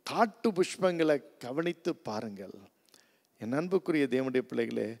 காட்டு புஷ்பங்களை கவனித்து பாருங்கள். என் அன்புக்குரிய தேவனுடைய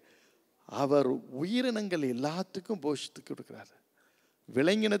பிள்ளைகளே, அவர் உயிரினங்கள் எல்லாத்துக்கும் போஷித்து கொடுக்கிறார்.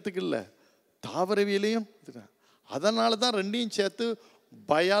 விலங்கினத்துக்கு இல்லை, தாவரவியலையும். அதனால தான் ரெண்டையும் சேர்த்து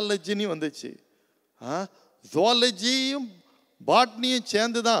பயாலஜின்னு வந்துச்சு. ஜுவாலஜியும் பாட்னியும்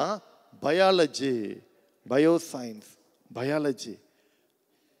சேர்ந்து தான் பயாலஜி, பயோசயின்ஸ், பயாலஜி.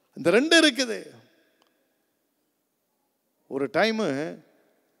 இந்த ரெண்டு இருக்குது. ஒரு டைமு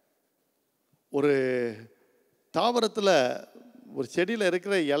ஒரு தாவரத்தில், ஒரு செடியில்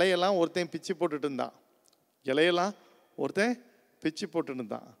இருக்கிற இலையெல்லாம் ஒருத்தன் பிச்சு போட்டுட்டு இருந்தான். இலையெல்லாம் ஒருத்தன் பிச்சு போட்டுட்டு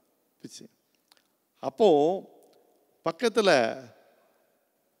இருந்தான், பிச்சு. அப்போது பக்கத்தில்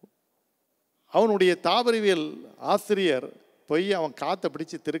அவனுடைய தாவரவியல் ஆசிரியர் போய் அவன் காற்றை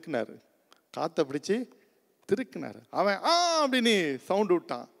பிடிச்சி திருக்குனார். காற்றை பிடிச்சி திருக்குனார். அவன் அப்படின்னு சவுண்டு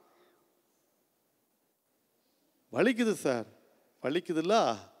விட்டான். வலிக்குது சார். வலிக்குதுல்ல,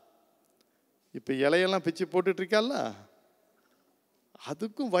 இப்போ இலையெல்லாம் பிச்சு போட்டுட்டு இருக்கால,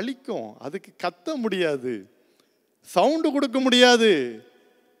 அதுக்கும் வலிக்கும். அதுக்கு கத்த முடியாது, சவுண்டு கொடுக்க முடியாது.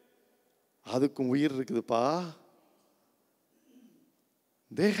 அதுக்கும் உயிர் இருக்குதுப்பா.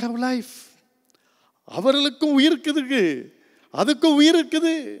 They have life. அவர்களுக்கும் உயிர் இருக்குது, அதுக்கும் உயிர்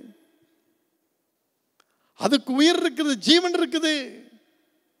இருக்குது, அதுக்கு உயிர் இருக்குது, ஜீவன் இருக்குது.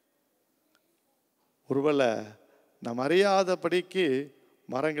 ஒருவேளை நாம் அறியாதபடிக்கு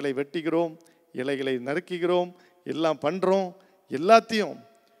மரங்களை வெட்டுகிறோம், இலைகளை நறுக்குகிறோம், எல்லாம் பண்ணுறோம். எல்லாத்தையும்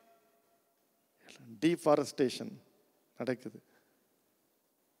டீஃபாரஸ்டேஷன் நடக்குது.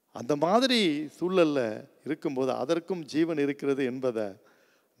 அந்த மாதிரி சூழலில் இருக்கும்போது அதற்கும் ஜீவன் இருக்கிறது என்பதை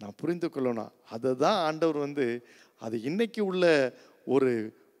நான் புரிந்து கொள்ளணும். அதை தான் ஆண்டவர் அது இன்னைக்கு உள்ள ஒரு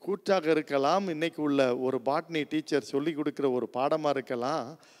கூற்றாக இருக்கலாம், இன்னைக்கு உள்ள ஒரு பாட்னி டீச்சர் சொல்லி கொடுக்குற ஒரு பாடமாக இருக்கலாம்.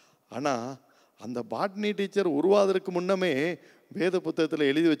 ஆனால் அந்த பாட்னி டீச்சர் உருவாவதற்கு முன்னமே வேத புத்தகத்தில்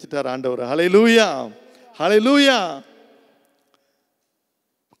எழுதி வச்சுட்டார் ஆண்டவர். ஹல்லேலூயா, ஹல்லேலூயா.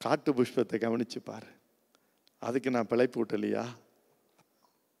 காட்டு புஷ்பத்தை கவனிச்சு பாரு, அதுக்கு நான் பிழைப்பு விட்டலையா?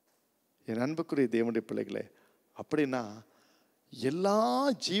 என் அன்புக்குரிய தேவனுடைய பிள்ளைகளே, அப்படின்னா எல்லா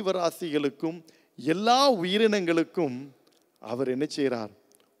ஜீவராசிகளுக்கும் எல்லா உயிரினங்களுக்கும் அவர் என்ன செய்கிறார்?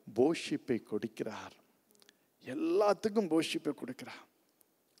 போஷிப்பை கொடுக்கிறார். எல்லாத்துக்கும் போஷிப்பை கொடுக்கிறார்.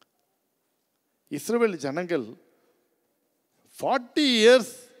 இஸ்ரவேல் ஜனங்கள் 40 years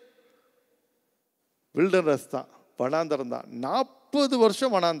வில்டர்னஸ் தான், வனாந்தரம் தான். 40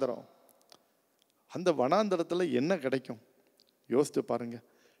 வருஷம் வனாந்தரம். அந்த வனாந்தரத்தில் என்ன கிடைக்கும் யோசித்து பாருங்க.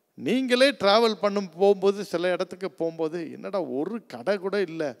 நீங்களே டிராவல் போகும்போது சில இடத்துக்கு போகும்போது என்னடா ஒரு கடை கூட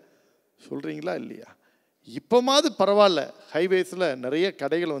இல்லை சொல்கிறீங்களா இல்லையா? இப்போமாவது பரவாயில்ல, ஹைவேஸில் நிறைய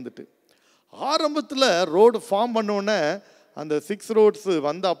கடைகள் வந்துட்டு. ஆரம்பத்தில் ரோடு ஃபார்ம் பண்ணோன்னே அந்த 6 roads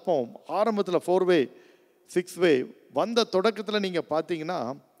வந்த அப்போ ஆரம்பத்தில் 4 way 6 way வந்த தொடக்கத்தில் நீங்கள் பார்த்தீங்கன்னா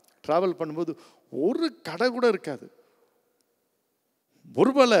ட்ராவல் பண்ணும்போது ஒரு கடை கூட இருக்காது.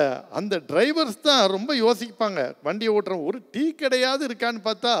 ஒருவேளை அந்த டிரைவர்ஸ் தான் ரொம்ப யோசிப்பாங்க, வண்டியை ஓட்டுறோம், ஒரு டீ கடையாவது இருக்கான்னு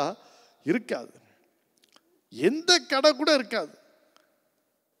பார்த்தா இருக்காது, எந்த கடை கூட இருக்காது,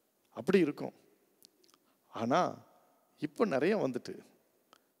 அப்படி இருக்கும். ஆனால் இப்போ நிறைய வந்துட்டு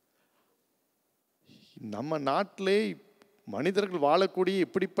நம்ம நாட்டிலே மனிதர்கள் வாழக்கூடிய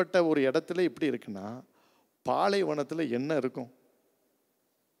இப்படிப்பட்ட ஒரு இடத்துல எப்படி இருக்குன்னா, பாலைவனத்தில் என்ன இருக்கும்?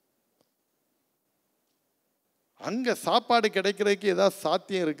 அங்கே சாப்பாடு கிடைக்கிறதுக்கு ஏதாவது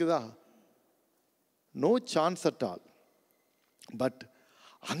சாத்தியம் இருக்குதா? No chance at all. But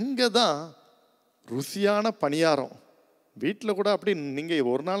அங்கே தான் ருசியான பணியாரம். வீட்டில் கூட அப்படி நீங்கள்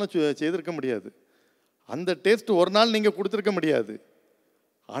ஒரு நாளும் செய்திருக்க முடியாது. அந்த டேஸ்ட் ஒரு நாள் நீங்கள் கொடுத்துருக்க முடியாது.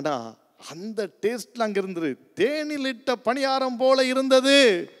 ஆனால் அந்த டேஸ்ட்ல அங்கே இருந்தது, தேனிலிட்ட பணியாரம் போல இருந்தது.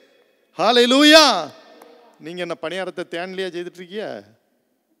 ஹல்லேலூயா. நீங்கள் என்ன பணியாரத்தை தேனிலையா செய்துட்டு இருக்கீங்க?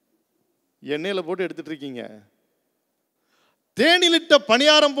 எண்ணெயில் போட்டு எடுத்துட்டு இருக்கீங்க. தேனிலிட்ட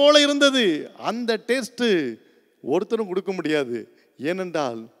பணியாரம் போல இருந்தது. அந்த டேஸ்ட் ஒருத்தரும் கொடுக்க முடியாது.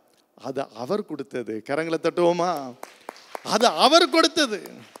 ஏனென்றால் அது அவர் கொடுத்தது. கரங்களை தட்டுவோமா? அது அவர் கொடுத்தது,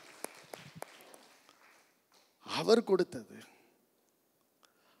 அவர் கொடுத்தது.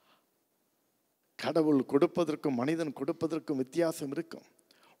 கடவுள் கொடுப்பதற்கும் மனிதன் கொடுப்பதற்கும் வித்தியாசம் இருக்கும்.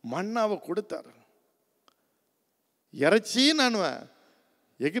 மன்னாவை கொடுத்தார். இறைச்சி நானுவேன்.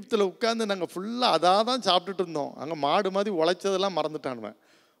 எகிப்தில் உட்காந்து நாங்கள் ஃபுல்லாக அதாக தான் சாப்பிட்டுட்டு இருந்தோம். அங்கே மாடு மாதிரி உழைச்சதெல்லாம் மறந்துட்டானுவேன்.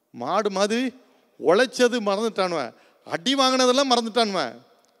 மாடு மாதிரி உழைச்சது மறந்துட்டானுவேன். அடி வாங்கினதெல்லாம் மறந்துட்டானுவேன்.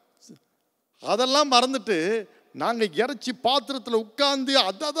 அதெல்லாம் மறந்துட்டு நாங்கள் இறைச்சி பாத்திரத்தில் உட்காந்து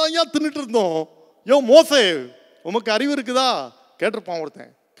அதான் ஏன் தின்னுட்டு இருந்தோம். யோ மோசே, உமக்கு அறிவு இருக்குதா? கேட்டிருப்பான்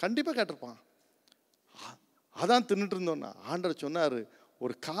ஒருத்தன், கண்டிப்பாக கேட்டிருப்பான். அதான் தின்னுட்டு இருந்தோன்னா ஆண்டவர் சொன்னார்,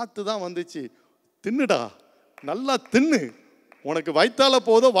 ஒரு காற்று தான் வந்துச்சு, தின்னுடா, நல்லா தின்னு, உனக்கு வயிற்றால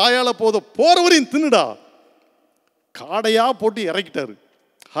போதோ வாயால போதோ போறவரையும் தின்னுடா. காடையா போட்டு இறக்கிட்டாரு.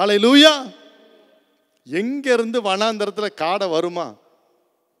 ஹல்லேலூயா. எங்க இருந்து வனாந்தரத்தில் காடை வருமா?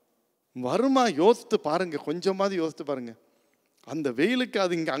 வருமா? யோசித்து பாருங்க, கொஞ்சமாவது யோசித்து பாருங்க. அந்த வெயிலுக்கு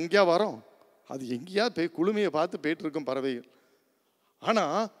அது இங்கே அங்கேயா வரும்? அது எங்கேயா போய் குளுமையை பார்த்து போயிட்டு இருக்கும் பறவைகள்.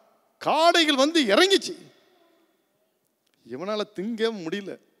 ஆனால் காடைகள் வந்து இறங்கிச்சு, இவனால் திங்க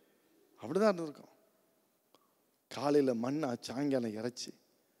முடியல. அப்படிதான் இருந்திருக்கும். காலையில் மண்ணா, சாயங்காலம் இறைச்சி.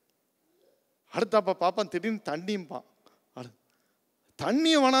 அடுத்தாப்பா பாப்பான் திடீர்னு தண்ணியும்பான்.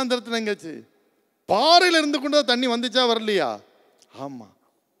 தண்ணியும் வனாந்தரத்தில் எங்கேச்சு? பாறையில் இருந்து கொண்டு தான் தண்ணி வந்துச்சா வரலையா? ஆமாம்,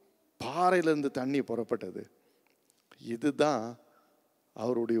 பாறையிலிருந்து தண்ணி புறப்பட்டது. இதுதான்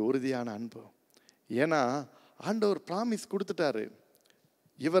அவருடைய உறுதியான அன்பு. ஏன்னா ஆண்டவர் ப்ராமிஸ் கொடுத்துட்டாரு,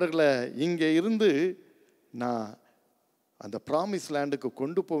 இவர்களை இங்கே இருந்து நான் அந்த ப்ராமிஸ் லேண்டுக்கு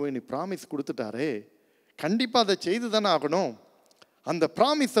கொண்டு போவேன் ப்ராமிஸ் கொடுத்துட்டாரே, கண்டிப்பாக அதை செய்து தானே ஆகணும். அந்த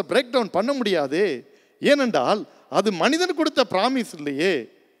ப்ராமிஸை பிரேக் டவுன் பண்ண முடியாது. ஏனென்றால் அது மனிதன் கொடுத்த ப்ராமிஸ் இல்லையே,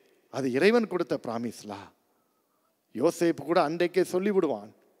 அது இறைவன் கொடுத்த ப்ராமிஸ்லா. யோசேப்பு கூட அன்றைக்கே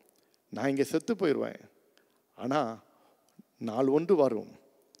சொல்லிவிடுவான், நான் இங்கே செத்து போயிடுவேன், ஆனால் நாள் ஒன்று வரும்,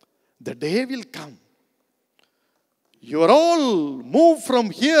 the day will come, you are all move from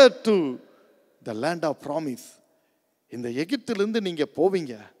here to the land of promise. இந்த எகிப்திலிருந்து நீங்கள்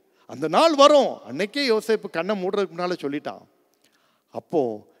போவீங்க, அந்த நாள் வரும். அன்னைக்கே யோசேப்பு கண்ணை மூடுறதுக்கு முன்னால சொல்லிட்டான். அப்போ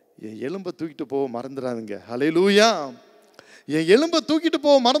என் எலும்பை தூக்கிட்டு போக மறந்துடாதுங்க. ஹல்லேலூயா. என் எலும்பை தூக்கிட்டு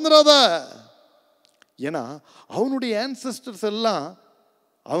போக மறந்துடாத. ஏன்னா அவனுடைய ஆன்சஸ்டர்ஸ் எல்லாம்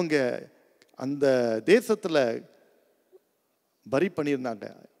அவங்க அந்த தேசத்தில் பரி பண்ணியிருந்தாங்க.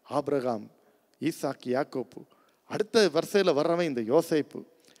 ஆபிரகாம், ஈசாக்கு, யாக்கோப்பு. அடுத்த வரிசையில் வர்றவன் இந்த யோசேப்பு.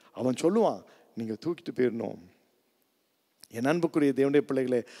 அவன் சொல்லுவான், நீங்கள் தூக்கிட்டு போயிடணும். என் அன்புக்குரிய தேவனுடைய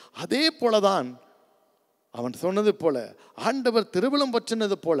பிள்ளைகளே, அதே போலதான் அவன் சொன்னது போல, ஆண்டவர் திருவிழம்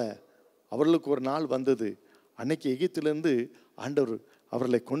பற்றினது போல அவர்களுக்கு ஒரு நாள் வந்தது. அன்னைக்கு எகிப்திலிருந்து ஆண்டவர்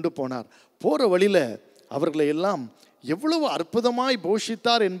அவர்களை கொண்டு போனார். போகிற வழியில் அவர்களை எல்லாம் எவ்வளவு அற்புதமாய்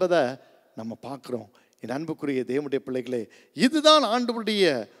போஷித்தார் என்பதை நம்ம பார்க்குறோம். என் அன்புக்குரிய தேவனுடைய பிள்ளைகளே, இதுதான் ஆண்டவருடைய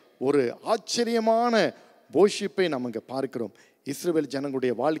ஒரு ஆச்சரியமான போஷிப்பை நம்ம இங்கே பார்க்கிறோம். இஸ்ரவேல்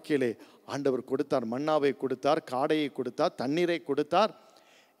ஜனங்களுடைய வாழ்க்கையிலே ஆண்டவர் கொடுத்தார். மன்னாவை கொடுத்தார், காடையை கொடுத்தார், தண்ணீரை கொடுத்தார்.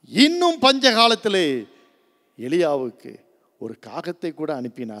 இன்னும் பஞ்ச காலத்திலே எலியாவுக்கு ஒரு காகத்தை கூட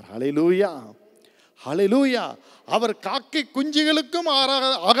அனுப்பினார். ஹல்லேலூயா, ஹல்லேலூயா. அவர் காக்கை குஞ்சுகளுக்கும்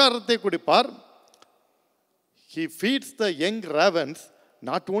ஆகாரத்தை கொடுப்பார். He feeds the young ravens.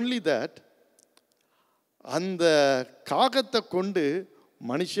 Not only that, அந்த காகத்தை கொண்டு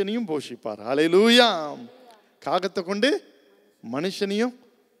மனுஷனையும் போஷிப்பார். ஹல்லேலூயா. காகத்தை கொண்டு மனுஷனையும்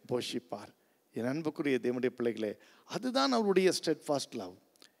போஷிப்பார். என் அன்புக்குரிய தேவனுடைய பிள்ளைகளே, அதுதான் அவருடைய ஸ்டெட்ஃபாஸ்ட் லவ்.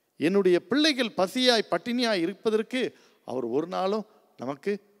 என்னுடைய பிள்ளைகள் பசியாய் பட்டினியாய் இருப்பதற்கு அவர் ஒரு நாளும்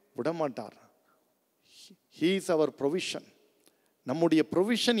நமக்கு விடமாட்டார். He is our provision. நம்முடைய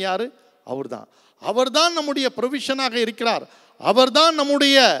ப்ரொவிஷன் யாரு? அவர்தான். அவர்தான் நம்முடைய ப்ரொவிஷனாக இருக்கிறார். அவர்தான்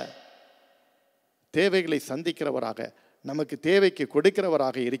நம்முடைய தேவைகளை சந்திக்கிறவராக, நமக்கு தேவைக்கு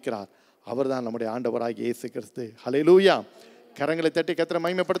கொடுக்கிறவராக இருக்கிறார். அவர்தான் நம்முடைய ஆண்டவராகிய இயேசு கிறிஸ்து. ஹல்லேலூயா. கரங்களை தட்டி கர்த்தரை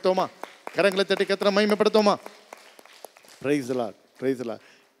மகிமைப்படுத்துவோமா? கரங்களை தட்டி கர்த்தரை மகிமைப்படுத்துவோமா? Praise the Lord, praise the Lord.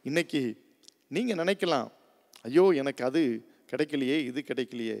 இன்னைக்கு நீங்கள் நினைக்கலாம், ஐயோ எனக்கு அது கிடைக்கலையே, இது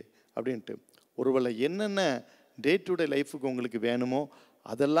கிடைக்கலையே அப்படின்ட்டு. ஒருவேளை என்னென்ன டே டு டே லைஃபுக்கு உங்களுக்கு வேணுமோ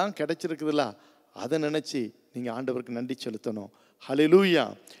அதெல்லாம் கிடைச்சிருக்குதுல்ல, அதை நினச்சி நீங்கள் ஆண்டவருக்கு நன்றி செலுத்தணும். ஹல்லேலூயா.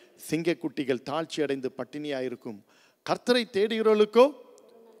 சிங்கக்குட்டிகள் தாழ்ச்சி அடைந்து பட்டினியாக இருக்கும். கர்த்தரை தேடுகிறவர்களுக்கோ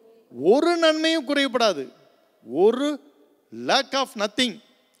ஒரு நன்மையும் குறைபடாது. ஒரு லேக் ஆஃப் நத்திங்,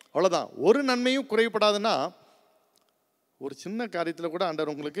 அவ்வளோதான். ஒரு நன்மையும் குறைபடாதுன்னா ஒரு சின்ன காரியத்தில் கூட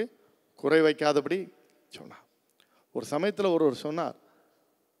ஆண்டவர் உங்களுக்கு குறை வைக்காதபடி சொன்னார். ஒரு சமயத்தில் ஒருவர் சொன்னார்.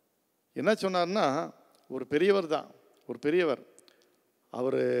 என்ன சொன்னார்னா, ஒரு பெரியவர் தான், ஒரு பெரியவர்.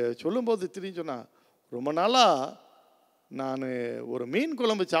 அவர் சொல்லும்போது திரும்பி சொன்னார், ரொம்ப நாளாக நான் ஒரு மீன்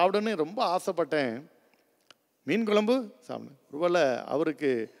குழம்பு சாப்பிடணுன்னு ரொம்ப ஆசைப்பட்டேன். மீன் குழம்பு சாப்பிடணும். ஒருவேளை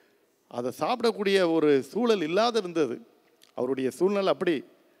அவருக்கு அதை சாப்பிடக்கூடிய ஒரு சூழல் இல்லாத இருந்தது. அவருடைய சூழ்நிலை அப்படி,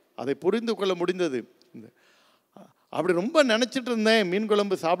 அதை புரிந்து கொள்ள முடிந்தது. அப்படி ரொம்ப நினச்சிட்டு இருந்தேன், மீன்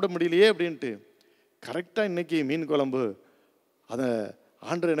குழம்பு சாப்பிட முடியலையே அப்படின்ட்டு. கரெக்டாக இன்றைக்கி மீன் குழம்பு அதை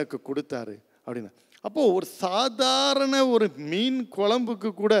ஆண்டவர் எனக்கு கொடுத்தாரு அப்படின்னு. அப்போது ஒரு சாதாரண ஒரு மீன் குழம்புக்கு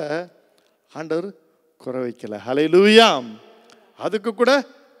கூட ஆண்டவர் குறை வைக்கலை. ஹல்லேலூயா. அதுக்கு கூட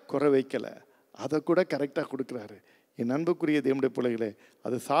குறை வைக்கலை, அதை கூட கரெக்டாக கொடுக்குறாரு. என் அன்புக்குரிய தேவனுடைய பிள்ளைகளே,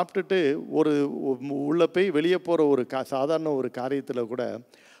 அதை சாப்பிட்டுட்டு ஒரு உள்ளே போய் வெளியே போகிற ஒரு சாதாரண ஒரு காரியத்தில் கூட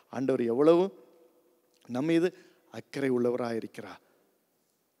ஆண்டவர் எவ்வளவு நம்ம இது அக்கறை உள்ளவராக இருக்கிறார்.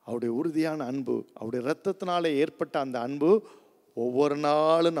 அவருடைய உறுதியான அன்பு, அவருடைய இரத்தத்தினாலே ஏற்பட்ட அந்த அன்பு ஒவ்வொரு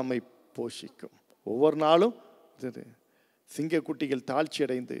நாளும் நம்மை போஷிக்கும். ஒவ்வொரு நாளும் சிங்கக்குட்டிகள் தாழ்ச்சி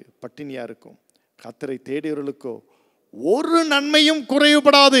அடைந்து பட்டினியாக இருக்கும். கர்த்தரை தேடியவர்களுக்கோ ஒரு நன்மையும்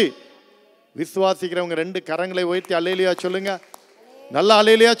குறைவுபடாது. விசுவாசிக்கிறவங்க ரெண்டு கரங்களை உயர்த்தி அல்லேலூயா சொல்லுங்க. நல்லா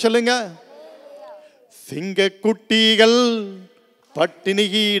அல்லேலூயா சொல்லுங்க. சிங்கக்குட்டிகள் பட்டினி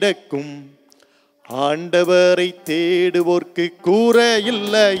கிடக்கும், ஆண்டவரை தேடுவோர்க்கு கூரை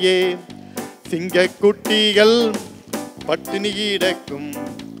இல்லையே. சிங்கக்குட்டிகள் பட்டினி கிடக்கும்,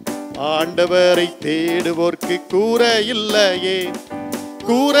 ஆண்டவரை தேடுவோர்க்கு கூரை இல்லையே.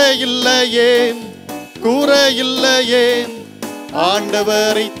 கூரை இல்லையே, கூரை இல்லையே,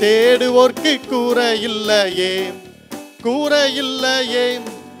 ஆண்டவரை தேடுவோர்க்கு கூரை இல்லையே. கூரை இல்லையே,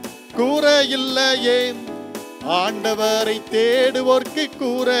 கூரை இல்லையே, ஆண்டவரை தேடுவோர்க்கு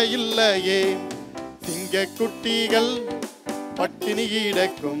கூரை இல்லையே. சிங்கக்குட்டிகள் பட்டினி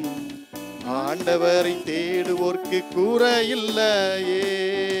கிடக்கும், ஆண்டவரை தேடுவோர்க்கு கூரை இல்லையே.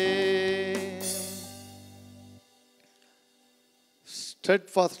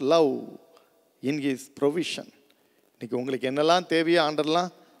 Steadfast love in his provision. இன்னைக்கு உங்களுக்கு என்னெல்லாம் தேவையோ ஆண்டர்லாம்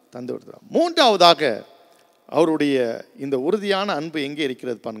தந்து விடுறார். மூன்றாவதாக அவருடைய இந்த உறுதியான அன்பு எங்கே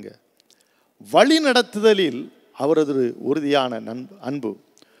இருக்கிறது பாருங்க. வழி நடத்துதலில் அவரது உறுதியான அன்பு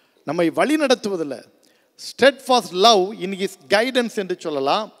நம்மை வழி நடத்துவதில். steadfast love in his guidance என்று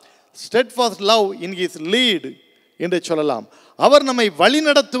சொல்லலாம், steadfast love in his lead என்று சொல்லலாம். அவர் நம்மை வழி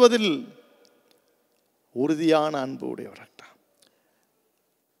நடத்துவதில் உறுதியான அன்பு உடையவர்.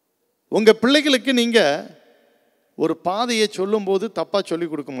 உங்கள் பிள்ளைகளுக்கு நீங்கள் ஒரு பாதையை சொல்லும்போது தப்பாக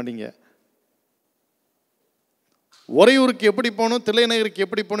சொல்லிக் கொடுக்க மாட்டீங்க. உறையூருக்கு எப்படி போகணும், தில்லை நகருக்கு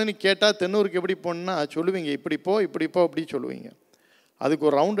எப்படி போகணும்னு கேட்டால் தென்னூருக்கு எப்படி போகணுன்னா சொல்லுவீங்க, இப்படி போ அப்படி சொல்லுவீங்க. அதுக்கு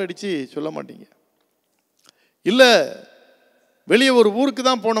ஒரு ரவுண்ட் அடித்து சொல்ல மாட்டீங்க. இல்லை வெளியே ஒரு ஊருக்கு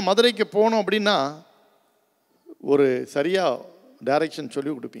தான் போகணும், மதுரைக்கு போகணும் அப்படின்னா ஒரு சரியாக டைரக்ஷன்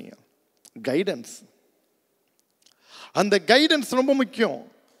சொல்லி கொடுப்பீங்க. கைடன்ஸ், அந்த கைடன்ஸ் ரொம்ப முக்கியம்.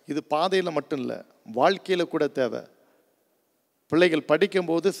 இது பாதையில் மட்டும் இல்லை, வாழ்க்கையில் கூட தேவை. பிள்ளைகள்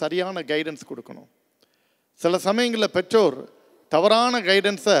படிக்கும்போது சரியான கைடன்ஸ் கொடுக்கணும். சில சமயங்களில் பெற்றோர் தவறான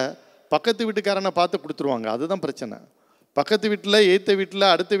கைடன்ஸை பக்கத்து வீட்டுக்காரனை பார்த்து கொடுத்துருவாங்க. அதுதான் பிரச்சனை. பக்கத்து வீட்டில், எய்த்த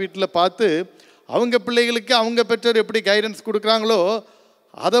வீட்டில், அடுத்த வீட்டில் பார்த்து அவங்க பிள்ளைகளுக்கு அவங்க பெற்றோர் எப்படி கைடன்ஸ் கொடுக்குறாங்களோ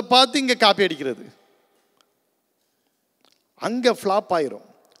அதை பார்த்து இங்கே காப்பி அடிக்கிறது. அங்கே ஃப்ளாப் ஆயிரும்,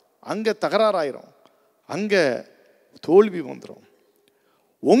 அங்கே தகராறாயிரும், அங்கே தோல்வி வந்துடும்.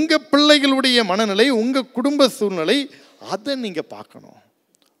 உங்கள் பிள்ளைகளுடைய மனநிலை, உங்கள் குடும்ப சூழ்நிலை, அதை நீங்கள் பார்க்கணும்.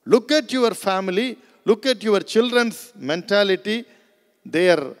 Look at your family, look at your children's mentality,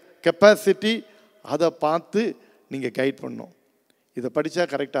 there capacity. அதை பார்த்து நீங்கள் கைட் பண்ணணும். இதை படித்தா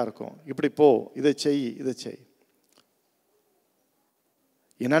கரெக்டாக இருக்கும், இப்படி போ, இதை செய், இதை செய்.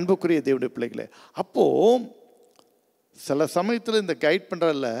 என் அன்புக்குரிய தேவனுடைய பிள்ளைகளே, அப்போது சில சமயத்தில் இந்த கைட்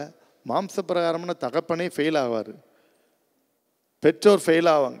பண்ணுறதில்ல மாம்ச பிரகாரமான தகப்பனே ஃபெயில் ஆவார், பெற்றோர் ஃபெயில்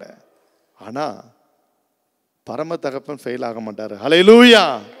ஆவாங்க. ஆனால் பரம தகப்பன் ஃபெயில் ஆக மாட்டார். ஹல்லேலூயா.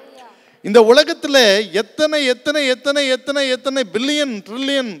 இந்த உலகத்தில் எத்தனை எத்தனை எத்தனை எத்தனை எத்தனை பில்லியன்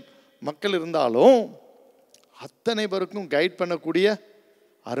ட்ரில்லியன் மக்கள் இருந்தாலும் அத்தனை பேருக்கும் கைட் பண்ணக்கூடிய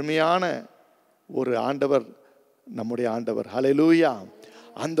அருமையான ஒரு ஆண்டவர் நம்முடைய ஆண்டவர். ஹல்லேலூயா.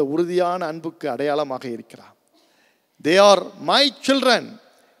 அந்த உறுதியான அன்புக்கு அடையாளமாக இருக்கிறார். They are my children,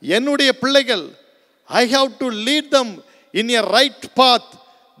 என்னுடைய பிள்ளைகள். I have to lead them in a right path,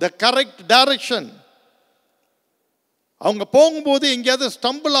 the correct direction. அவங்க போகும்போது எங்கேயாவது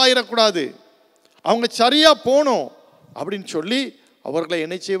ஸ்டம்பிள் ஆயிடக்கூடாது, அவங்க சரியாக போகணும் அப்படின்னு சொல்லி அவர்களை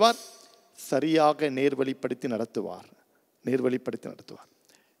என்ன செய்வார்? சரியாக நேர்வழிப்படுத்தி நடத்துவார், நேர்வழிப்படுத்தி நடத்துவார்.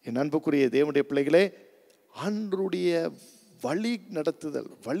 என் அன்புக்குரிய தேவனுடைய பிள்ளைகளே, ஆண்டவருடைய வழி நடத்துதல்,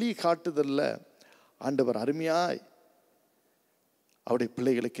 வழி காட்டுதல்ல ஆண்டவர் அருமையாய் அவருடைய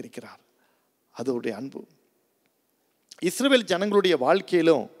பிள்ளைகளுக்கு இருக்கிறார். அதோடைய அன்பு இஸ்ரவேல் ஜனங்களுடைய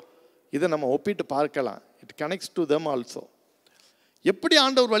வாழ்க்கையிலும் இதை நம்ம ஒப்பிட்டு பார்க்கலாம். It connects to them also. எப்படி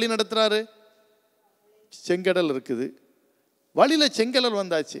ஆண்டவர் வழி நடத்துறாரு? செங்கடல் இருக்குது, வழியில் செங்கடல்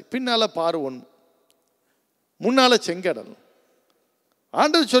வந்தாச்சு, பின்னால் பார்வோன், முன்னால் செங்கடல்.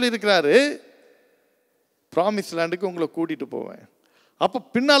 ஆண்டவர் சொல்லியிருக்கிறாரு, ப்ராமிஸ் லேண்டுக்கு உங்களை கூட்டிகிட்டு போவேன். அப்போ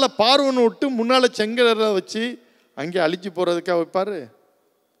பின்னால் பார்வோனை விட்டு முன்னால் செங்கடலை வச்சு அங்கே அழிச்சு போகிறதுக்காக வைப்பார்.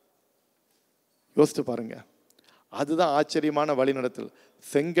 யோசித்து பாருங்க. அதுதான் ஆச்சரியமான வழி நடத்தல்.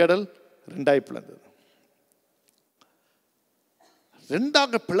 செங்கடல் ரெண்டாய் பிளந்தது,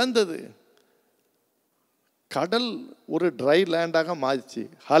 ரெண்டாக பிளந்தது. கடல் ஒரு ட்ரை லேண்டாக மாறிச்சு.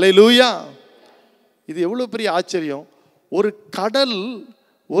 ஹல்லேலூயா. இது எவ்வளோ பெரிய ஆச்சரியம். ஒரு கடல்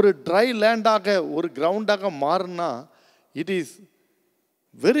ஒரு ட்ரை லேண்டாக, ஒரு கிரவுண்டாக மாறினா இட் இஸ்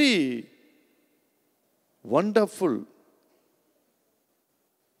வெரி வண்டர்ஃபுல்.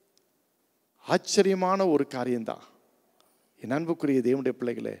 ஆச்சரியமான ஒரு காரியம்தான். என் அன்புக்குரிய தேவனுடைய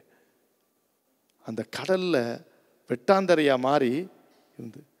பிள்ளைகளே, அந்த கடல்ல வெட்டாந்தரையா மாறி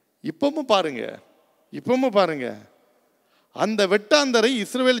இருந்து இப்பவும் பாருங்க, அந்த வெட்டாந்தரை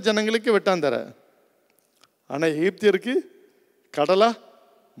இஸ்ரவேல் ஜனங்களுக்கு வெட்டாந்தரை, ஆனால் எகிப்தியருக்கு கடலா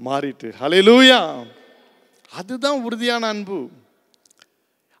மாறிட்டு. ஹல்லேலூயா. அதுதான் உறுதியான அன்பு.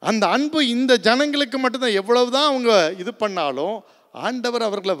 அந்த அன்பு இந்த ஜனங்களுக்கு மட்டும்தான். எவ்வளவுதான் அவங்க இது பண்ணாலும் ஆண்டவர்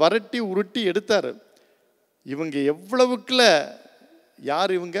அவர்களை வரட்டி உருட்டி எடுத்தார். இவங்க எவ்வளவுக்குள்ள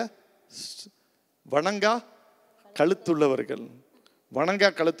யார்? இவங்க வணங்கா கழுத்துள்ளவர்கள், வணங்கா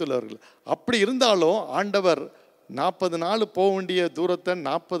கழுத்துள்ளவர்கள். அப்படி இருந்தாலும் ஆண்டவர் 40 நாள் போக வேண்டிய தூரத்தை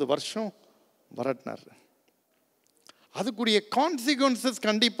 40 வருஷம் வரட்டினார். அதுக்குரிய கான்சிக்வன்சஸ்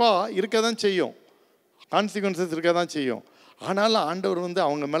கண்டிப்பாக இருக்க தான் செய்யும், கான்சிக்வன்சஸ் இருக்க தான் செய்யும். ஆனாலும் ஆண்டவர்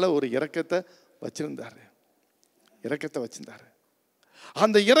அவங்க மேலே ஒரு இரக்கத்தை வச்சிருந்தார்.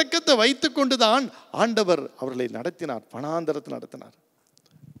 அந்த இரக்கத்தை வைத்து கொண்டு தான் ஆண்டவர் அவர்களை நடத்தினார், வனாந்தரத்தை நடத்தினார்.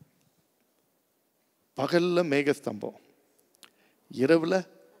 பகல்ல மேகஸ்தம்பம், இரவுல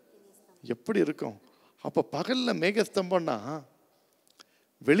எப்படி இருக்கும்? அப்போ பகல்ல மேகஸ்தம்பம்னா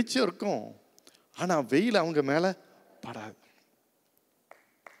வெளிச்சம் இருக்கும், ஆனால் வெயில் அவங்க மேலே படாது.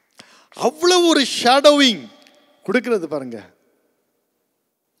 அவ்வளவு ஒரு ஷேடோவிங் கொடுக்கிறது பாருங்க.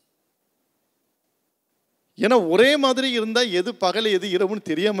 ஏன்னா ஒரே மாதிரி இருந்தால் எது பகல் எது இரவுன்னு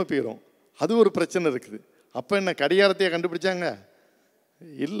தெரியாமல் போயிடும். அது ஒரு பிரச்சனை இருக்குது. அப்போ என்ன கடிகாரத்தையே கண்டுபிடிச்சாங்க?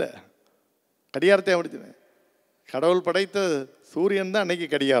 இல்லை. கடிகாரத்தை முடிச்சுனேன். கடவுள் படைத்த சூரியன் தான் அன்னைக்கு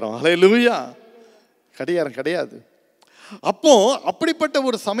கடிகாரம். ஹல்லேலூயா. கடிகாரம் கிடையாது. அப்போ அப்படிப்பட்ட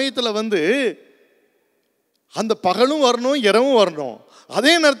ஒரு சமயத்தில் அந்த பகலும் வரணும், இரவும் வரணும்.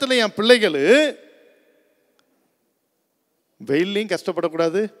 அதே நேரத்தில் என் பிள்ளைகள் வெயிலையும்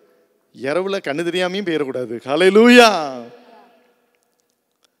கஷ்டப்படக்கூடாது, இரவுல கண்ணு தெரியாமையும் போயிடக்கூடாது. ஹல்லேலூயா.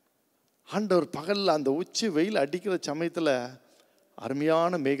 ஆண்டவர் பகலில் அந்த உச்சி வெயில் அடிக்கிற சமயத்தில்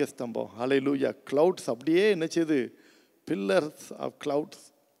அருமையான மேகஸ்தம்பம். ஹல்லேலூயா. கிளவுட்ஸ் அப்படியே என்ன செய்யுது, பில்லர்ஸ் ஆஃப் கிளவுட்ஸ்.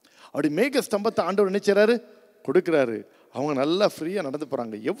 அப்படி மேகஸ்தம்பத்தை ஆண்டவர் என்ன செய்றாரு, கொடுக்குறாரு. அவங்க நல்லா ஃப்ரீயாக நடந்து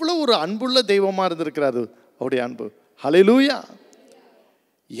போகிறாங்க. எவ்வளோ ஒரு அன்புள்ள தெய்வமாக இருந்திருக்கிறாரு அவருடைய அன்பு. ஹல்லேலூயா.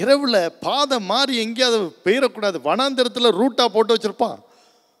 இரவில் பாதை மாறி எங்கேயாவது பெயரக்கூடாது. வனாந்திரத்தில் ரூட்டாக போட்டு வச்சுருப்பான்,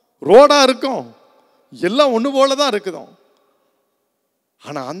 ரோடாக இருக்கும், எல்லாம் ஒன்று போல தான் இருக்குதும்.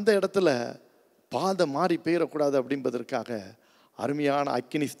 ஆனால் அந்த இடத்துல பாதை மாறி பெயரக்கூடாது அப்படின்பதற்காக அருமையான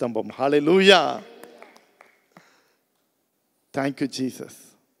அக்கினி ஸ்தம்பம். ஹல்லேலூயா. Thank you Jesus.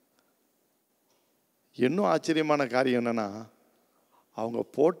 இன்னும் ஆச்சரியமான காரியம் என்னன்னா, அவங்க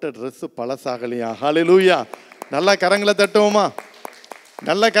போட்ட ட்ரெஸ்ஸு பழசாகலையா. ஹல்லேலூயா. நல்லா கரங்களை தட்டுவோமா,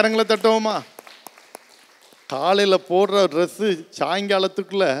 நல்ல கரங்களை தட்டுவோமா. காலையில் போடுற ட்ரெஸ்ஸு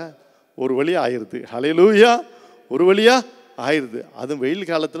சாயங்காலத்துக்குள்ளே ஒரு வழியாக ஆயிடுது. ஹல்லேலூயா. ஒரு வழியாக ஆயிடுது. அதுவும் வெயில்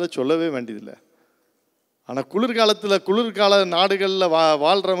காலத்தில் சொல்லவே வேண்டியதில்லை. ஆனால் குளிர்கால நாடுகளில்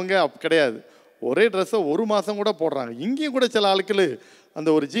வாழ்கிறவங்க கிடையாது. ஒரே ட்ரெஸ்ஸை ஒரு மாதம் கூட போடுறாங்க. இங்கேயும் கூட சில ஆட்கள் அந்த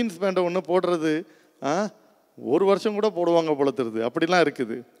ஒரு ஜீன்ஸ் பேண்ட்டை ஒன்று போடுறது ஒரு வருஷம் கூட போடுவாங்க போல தெரியுது. அப்படிலாம்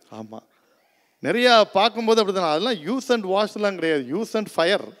இருக்குது. ஆமாம், நிறையா பார்க்கும்போது அப்படி தான். அதெல்லாம் யூஸ் அண்ட் வாஷ்லாம் கிடையாது, யூஸ் அண்ட்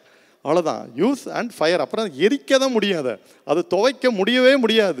ஃபயர். அவ்வளோதான், யூஸ் அண்ட் ஃபயர். அப்புறம் எரிக்க தான் முடியும். அது துவைக்க முடியவே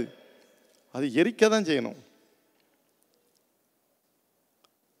முடியாது, அது எரிக்க தான் செய்யணும்.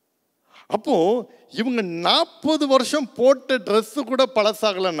 அப்போ இவங்க 40 வருஷம் போட்ட ட்ரெஸ்ஸு கூட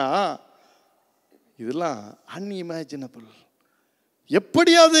பழசாகலைன்னா இதெல்லாம் அன்இமேஜினபிள்.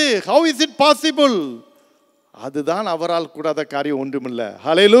 எப்படியாது, ஹவ் இஸ் இட் பாசிபிள்? அதுதான் அவரால் கூடாத காரியம் ஒன்றுமில்லை.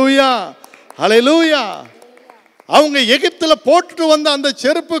 ஹல்லேலூயா. ஹல்லேலூயா. அவங்க எகிப்துல போட்டுட்டு வந்த அந்த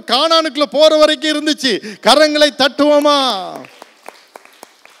செருப்பு கானானுக்குள்ள போற வரைக்கும் இருந்துச்சு. கரங்களை தட்டுவோமா.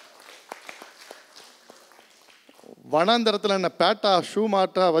 வனாந்தரத்தில் என்ன பேட்டா ஷூ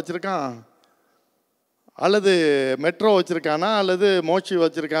மாட்டா வச்சிருக்கான், அல்லது மெட்ரோ வச்சிருக்கானா, அல்லது மோச்சி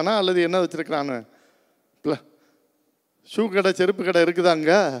வச்சிருக்கானா, அல்லது என்ன வச்சிருக்கான்னு? ஷூ கடை செருப்பு கடை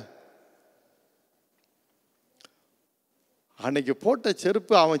இருக்குதாங்க. அன்னைக்கு போட்ட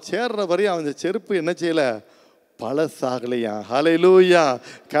செருப்பு அவன் சேர்ற வரையும் அவன் செருப்பு என்ன செய்யல, பழசாகலையா. ஹல்லேலூயா.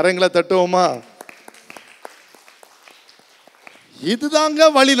 கரங்களை தட்டுவோமா.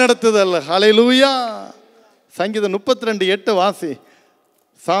 இதுதாங்க வழி நடத்துதல். ஹல்லேலூயா. சங்கீதம் 32:8 வாசி.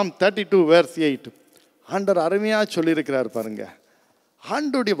 Psalm 32 verse 8. ஆண்டவர் அருமையாக சொல்லியிருக்கிறார் பாருங்க.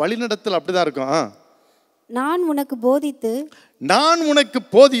 ஆண்டோடைய வழிநடத்தல் அப்படிதான் இருக்கும். நான் உனக்கு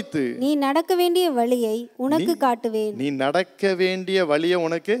போதித்து நீ நடக்க வேண்டிய வழியை உனக்கு காட்டுவேன். நீ நடக்க வேண்டிய வழியை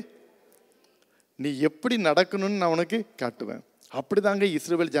உனக்கு, நீ எப்படி நடக்கணும்னு நான் உனக்கு காட்டுவேன். அப்படிதாங்க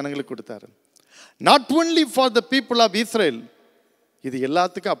இஸ்ரவேல் ஜனங்களுக்கு கொடுத்தாரு. Not only for the people of Israel, இது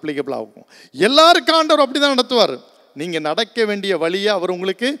எல்லாத்துக்கும் அப்ளிகபிள் ஆகும். எல்லாருக்கும் ஆண்டவர் அப்படிதான் நடத்துவார். நீங்க நடக்க வேண்டிய வழியை அவர்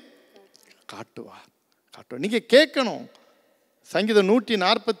உங்களுக்கு காட்டுவார். நீங்க கேட்கணும். சங்கீதம்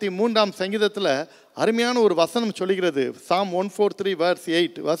 143 சங்கீதத்தில் அருமையான ஒரு வசனம் சொல்லுகிறது. Psalm 143 verse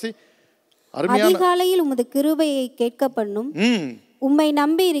 8 வாசி. அதிகாலையில் உமது கிருபையை கேட்க பண்ணும், உம்மை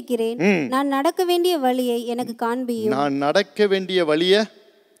நம்பி இருக்கிறேன், நான் நடக்க வேண்டிய வழியை எனக்கு காண்பியும். நான் நடக்க வேண்டிய வழியை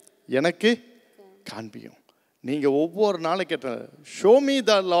எனக்கு காண்பியும். நீங்க ஒவ்வொரு நாளும் கேட்ட, show me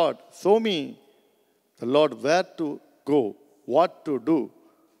the Lord, show me the Lord where to go, what to do.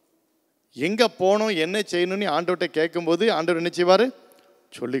 எங்கே போகணும், என்ன செய்யணும்னு ஆண்டவர்கிட்ட கேட்கும்போது ஆண்டவர் என்ன செய்வார்,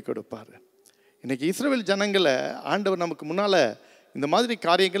 சொல்லி கொடுப்பார். இன்றைக்கி இஸ்ரவேல் ஜனங்களை ஆண்டவர் நமக்கு முன்னால் இந்த மாதிரி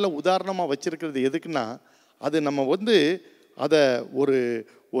காரியங்களில் உதாரணமாக வச்சுருக்கிறது எதுக்குன்னா, அது நம்ம அதை ஒரு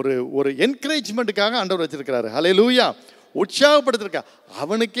ஒரு ஒரு என்கரேஜ்மெண்ட்டுக்காக ஆண்டவர் வச்சுருக்கிறாரு. ஹல்லேலூயா. உற்சாகப்படுத்திருக்கா.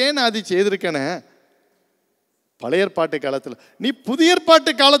 அவனுக்கே நான் அது செய்திருக்கேனே பழைய ஏற்பாட்டு காலத்தில், நீ புதிய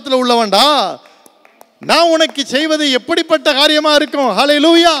ஏற்பாட்டு காலத்தில் உள்ளவன்டா, நான் உனக்கு செய்வது எப்படிப்பட்ட காரியமாக இருக்கும்.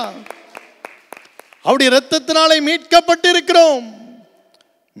 ஹல்லேலூயா. அவருடைய இரத்தத்தினாலே மீட்கப்பட்டிருக்கிறோம்,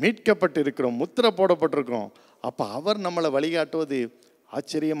 முத்திரை போடப்பட்டிருக்கிறோம். அப்போ அவர் நம்மளை வழிகாட்டுவது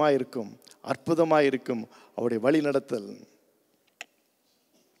ஆச்சரியமாக இருக்கும், அற்புதமாக இருக்கும். அவருடைய வழி நடத்தல்.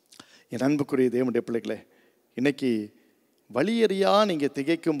 என் அன்புக்குரிய தேவனுடைய பிள்ளைகளே, இன்னைக்கு வழியறியா நீங்கள்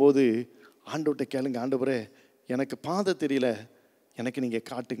திகைக்கும் போது ஆண்டவர்கிட்ட கேளுங்க, ஆண்டவரே எனக்கு பாதை தெரியல, எனக்கு நீங்கள்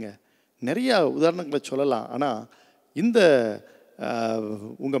காட்டுங்க. நிறையா உதாரணங்களை சொல்லலாம். ஆனால் இந்த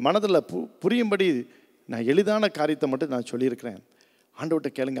உங்கள் மனதில் புரியும்படி நான் எளிதான காரியத்தை மட்டும் நான் சொல்லியிருக்கிறேன்.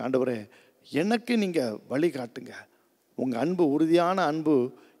 ஆண்டவர்கிட்ட கேளுங்க, ஆண்டவரே எனக்கு நீங்கள் வழி காட்டுங்க. உங்கள் அன்பு, உறுதியான அன்பு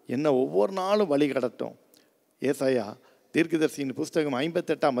என்ன ஒவ்வொரு நாளும் வழி கடட்டும். ஏசாயா தீர்க்கதரிசியின் புஸ்தகம்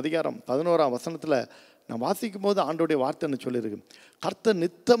 58ஆம் அதிகாரம் 11ஆம் வசனத்தில் நான் வாசிக்கும் போது ஆண்டோடைய வார்த்தைன்னு சொல்லியிருக்கு, கர்த்தர்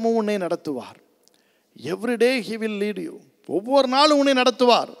நித்தமும் உன்னை நடத்துவார். Everyday he will lead you. ஒவ்வொரு நாளும் உன்னை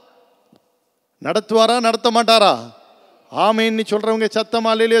நடத்துவார். நடத்துவாரா, நடத்த மாட்டாரா? ஆமேன்னு சொல்றவங்க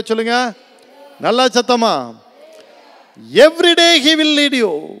சத்தமா இல்லையோ சொல்லுங்க, நல்லா சத்தமா. Everyday he will lead you.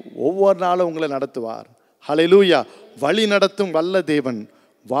 ஒவ்வொரு நாளும் உங்களை நடத்துவார். ஹல்லேலூயா. வழி நடத்தும் வல்ல தேவன்,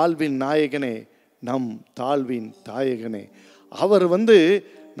 வாழ்வின் நாயகனே, நம் தாழ்வின் தாயகனே. அவர்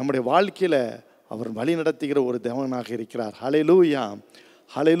நம்முடைய வாழ்க்கையில அவர் வழி நடத்துகிற ஒரு தேவனாக இருக்கிறார். ஹல்லேலூயா,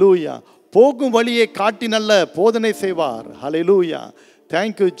 ஹல்லேலூயா. போகும் வழியை காட்டி நல்ல போதனை செய்வார். ஹல்லேலூயா.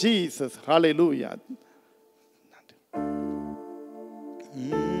 Thank you Jesus. Hallelujah.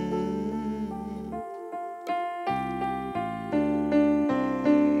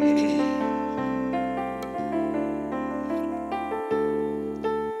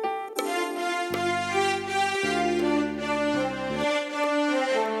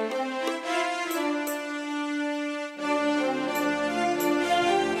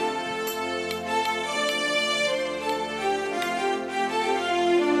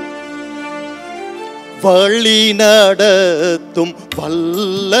 வழி நடத்தும்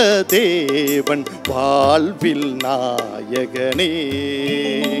வல்ல தேவன், வாழ்வில் நாயகனே.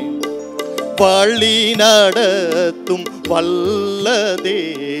 வழி நடத்தும் வல்ல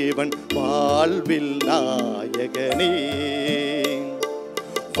தேவன், வாழ்வில் நாயகனே.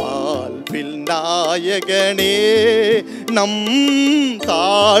 வாழ்வில் நாயகனே, நம்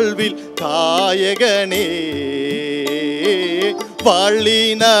தாழ்வில் தாயகனே. வழி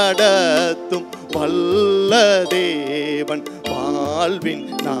நடத்தும் வல்ல தேவன், வாழ்வின்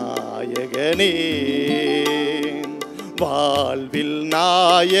நாயகனே. வாழ்வில்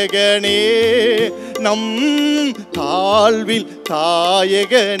நாயகனே, நம் தாழ்வில்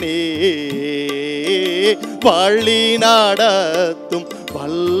தாயகனே. வழி நடத்தும்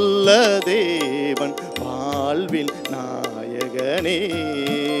வல்ல தேவன், வாழ்வில் நாயகனே.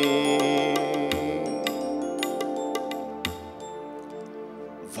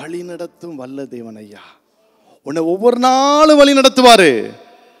 வழி நடத்தும் வல்ல தேவன் ஐயா, உன்னை ஒவ்வொரு நாளும் வழி நடத்துவாரு.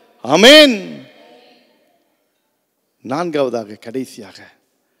 ஆமென். நான்காவதாக, கடைசியாக,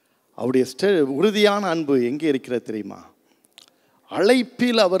 அவருடைய உறுதியான அன்பு எங்கே இருக்கிறது தெரியுமா?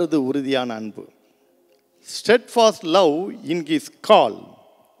 அழைப்பில் அவரது உறுதியான அன்பு. Steadfast love in his call.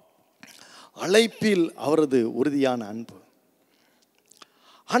 அழைப்பில் அவரது உறுதியான அன்பு.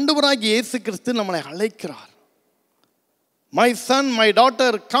 ஆண்டவராகிய இயேசு கிறிஸ்து நம்மளை அழைக்கிறார். My son, my daughter,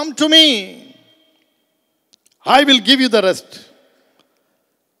 come to me. I will give you the rest.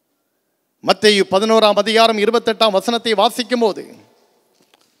 மத்தேயு 11ஆம் அதிகாரம் 28ஆம் வசனத்தை வாசிக்கும் போது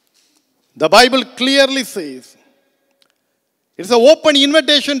the Bible clearly says it's an open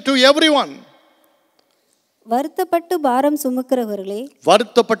invitation to everyone. வருத்தப்பட்டு பாரம் சுமக்கிறவர்களே,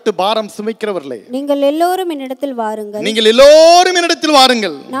 வருத்தப்பட்டு பாரம் சுமக்கிறவர்களே, நீங்கள் எல்லோரும் என்னிடத்தில் வாருங்கள். நீங்கள் எல்லோரும் என்னிடத்தில்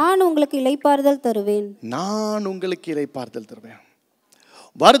வாருங்கள், நான் உங்களுக்கு இளைப்பாறுதல் தருவேன். நான் உங்களுக்கு இளைப்பாறுதல் தருவேன்.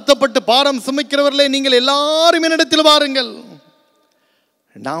 வருத்தப்பட்டு பாரம் சுமக்கிறவர்களே, நீங்கள் எல்லாரும் என்னிடத்தில் வாருங்கள்,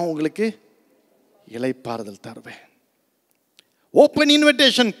 நான் உங்களுக்கு இளைப்பாறுதல் தருவேன். Open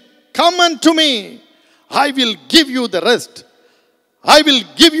invitation. Come unto me. I will give you the rest. I will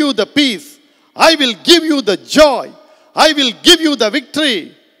give you the peace. I will give you the joy. I will give you the victory.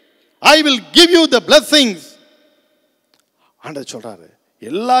 I will give you the blessings. ஆண்டவர் சொல்றாரு,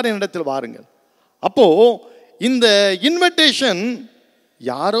 எல்லாரும் என்னிடத்தில் வாருங்கள். அப்போ இந்த invitation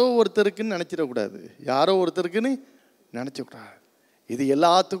யாரோ ஒருத்தருக்குன்னு நினைச்சிடக்கூடாது, யாரோ ஒருத்தருக்குன்னு நினைச்சக்கூடாது. இது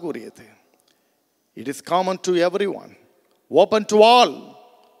எல்லாத்துக்கும் உரியது. It is common to everyone. Open to all.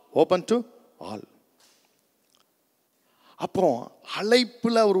 Open to all. அப்போ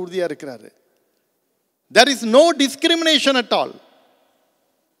அழைப்புல அவர் உறுதியா இருக்கிறாரு. There is no discrimination at all.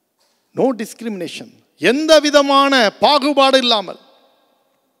 No discrimination. எந்த விதமான பாகுபாடு இல்லாமல்,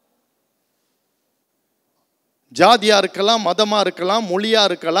 ஜாதியா இருக்கலாம், மதமா இருக்கலாம், மொழியா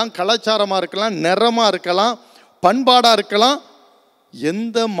இருக்கலாம், கலாச்சாரமா இருக்கலாம், நிறமா இருக்கலாம், பண்பாடா இருக்கலாம்,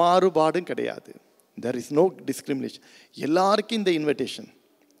 எந்த மாறுபாடும் கிடையாது. There is no discrimination. எல்லாருக்கும் இந்த இன்விடேஷன்.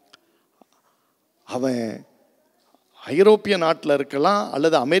 அவன் ஐரோப்பிய நாட்டில் இருக்கலாம்,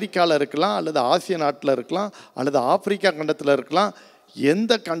 அல்லது அமெரிக்காவில் இருக்கலாம், அல்லது ஆசிய நாட்டில் இருக்கலாம், அல்லது ஆப்பிரிக்கா கண்டத்தில் இருக்கலாம்,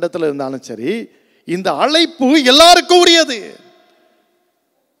 எந்த கண்டத்தில் இருந்தாலும் சரி, இந்த அழைப்பு எல்லாருக்கும் உரியது.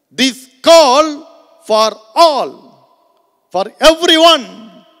 This call for all, for everyone,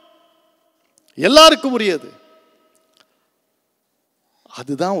 எல்லாருக்கும் உரியது.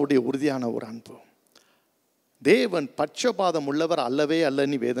 அதுதான் உடைய உறுதியான ஒரு அன்பு. தேவன் பட்சபாதம் உள்ளவர் அல்லவே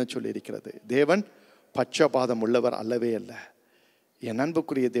அல்லன்னு வேதம் சொல்லியிருக்கிறது. தேவன் பட்சபாதம் உள்ளவர் அல்லவே அல்ல. என்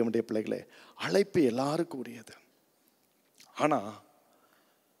அன்புக்குரிய தேவனுடைய பிள்ளைகளே, அழைப்பு எல்லாருக்கும் உரியது. ஆனால்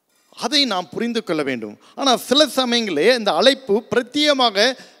அதை நாம் புரிந்து கொள்ள வேண்டும். ஆனால் சில சமயங்களே இந்த அழைப்பு பிரத்யேகமாக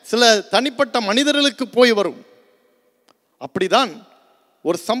சில தனிப்பட்ட மனிதர்களுக்கு போய் வரும். அப்படிதான்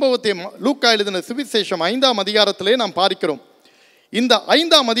ஒரு சம்பவத்தை லூக்கா எழுதின சுவிசேஷம் 5ஆம் அதிகாரத்திலே நாம் பார்க்கிறோம். இந்த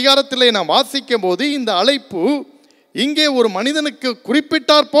 5ஆம் அதிகாரத்திலே நாம் வாசிக்கும் போது இந்த அழைப்பு இங்கே ஒரு மனிதனுக்கு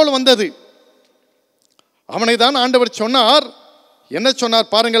குறிப்பிட்டார் போல் வந்தது. அவனை தான் ஆண்டவர் சொன்னார். என்ன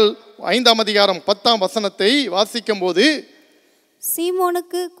சொன்னார் பாருங்கள். 5ஆம் அதிகாரம் 10ஆம் வசனத்தை வாசிக்கும் போது,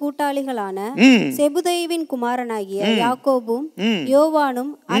 சீமோனுக்கு கூட்டாளிகளான செபுதேயுவின் குமாரனாகிய யாக்கோபும் யோவானும்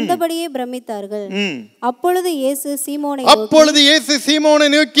அந்தபடியே பிரமித்தார்கள். அப்பொழுது இயேசு சீமோனை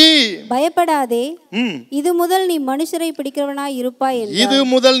நோக்கி, பயப்படாதே, இது முதல் நீ மனுஷரை பிடிக்கிறவனாய் இருப்பாய் என்றார். இது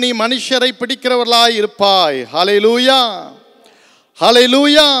முதல் நீ மனுஷரை பிடிக்கிறவர்களாய் இருப்பாய். ஹல்லேலூயா,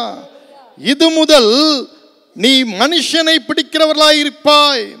 ஹல்லேலூயா. இது முதல் நீ மனுஷனை பிடிக்கிறவர்களாய்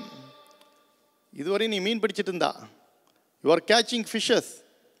இருப்பாய். இதுவரை நீ மீன் பிடிச்சிட்டு இருந்தா, you are catching fishes,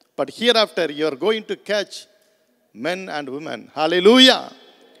 but hereafter you are going to catch men and women. Hallelujah.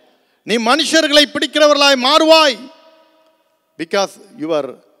 நீ மனுஷர்களை பிடிக்கிறவர்களாய் மாறுவாய். because your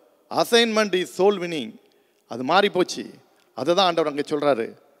assignment is soul winning. அது மாறி போச்சு. அதுதான் ஆண்டவர் அங்கே சொல்றாரு,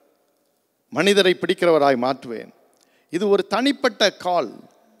 மனிதரை பிடிக்கிறவராய் மாற்றுவேன். இது ஒரு தனிப்பட்ட கால்,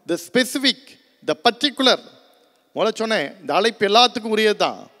 the specific, the particular. முதல்ல சொன்னேன், இந்த அழைப்பு எல்லாத்துக்கும் உரியது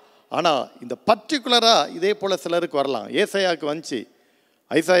தான். ஆனால் இந்த பர்டிகுலராக இதே போல் சிலருக்கு வரலாம். ஏசாயாவுக்கு வந்துச்சு,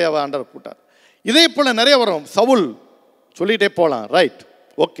 ஐசாயாவை ஆண்டவர் கூட்டார். இதே போல் நிறைய வரும். சவுல் சொல்லிகிட்டே போகலாம். Right,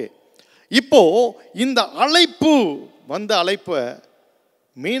 okay. இப்போது இந்த அழைப்பு வந்த அழைப்பை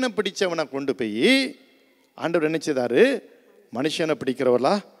மீனை பிடிச்சவனை கொண்டு போய் ஆண்டவர் என்ன செய்தார்? மனுஷனை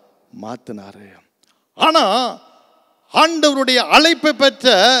பிடிக்கிறவர்களா மாற்றினார். ஆனால் ஆண்டவருடைய அழைப்பை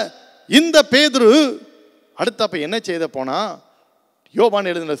பெற்ற இந்த பேதுரு அடுத்தப்ப என்ன செய்த போனா, யோவான்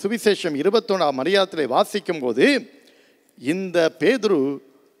எழுதின சுவிசேஷம் 21ஆம் அதிகாரத்திலே வாசிக்கும் போது இந்த பேதுரு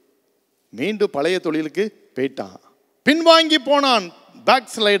மீண்டும் பழைய தொழிலுக்கு போயிட்டான். பின்வாங்கி போனான்.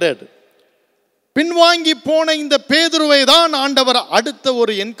 பேக் ஸ்லைடட். பின்வாங்கி போன இந்த பேதுருவை தான் ஆண்டவர் அடுத்த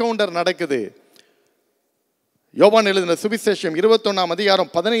ஒரு என்கவுண்டர் நடக்குது. யோவான் எழுதின சுவிசேஷம் 21ஆம்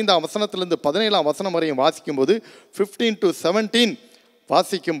அதிகாரம் 15ஆம் வசனத்திலிருந்து 17ஆம் வசனம் வரையும் வாசிக்கும் போது 15 to 17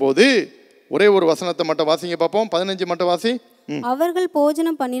 வாசிக்கும் போது ஒரே ஒரு வசனத்தை மட்டும் வாசிங்க பார்ப்போம். 15 மட்டும் வாசி. அவர்கள்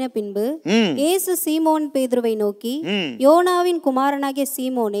போஜனம் பண்ணின பின்பு இயேசு சீமோன் பேதுருவை நோக்கி, யோனாவின் குமாரனாகிய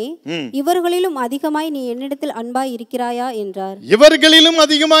சீமோனே, இவர்களிலும் அதிகமாய் நீ என்னிடத்தில் அன்பாய் இருக்கிறாயா என்றார். இவர்களிலும்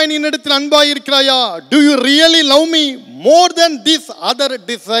அதிகமாய் நீ என்னிடத்தில் அன்பாய் இருக்கிறாயா? Do you really love me more than these other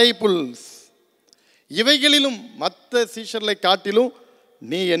disciples? இவைகளிலும் மற்ற சீஷர்களை காட்டிலும்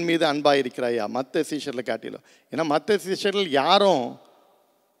நீ என் மீது அன்பாய் இருக்கிறாயா? மற்ற சீஷர்களை காட்டிலும். ஏன்னா மற்ற சீஷர்கள் யாரும்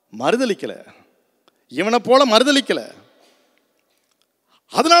மறுதலிக்கல, இவனை போல மறுதலிக்கல.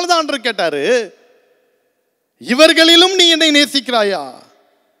 அதனால தான் ஆண்டவர் கேட்டாரு, இவர்களிலும் நீ என்னை நேசிக்கிறாயா?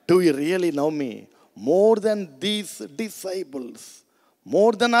 Do you really love me more than these disciples,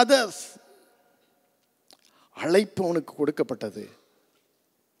 more than others? அழைப்பு அவனுக்கு கொடுக்கப்பட்டது.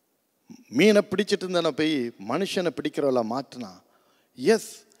 மீனை பிடிச்சிட்டு இருந்தன போய் மனுஷனை பிடிக்கிறவள மாற்றினா.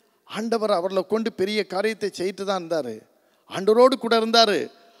 எஸ், ஆண்டவர் அவர்களை கொண்டு பெரிய காரியத்தை செய்துட்டு தான் இருந்தார். ஆண்டவரோடு கூட இருந்தார்,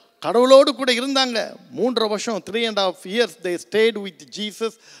 கடவுளோடு கூட இருந்தாங்க. 3.5 வருஷம் 3.5 years they stayed with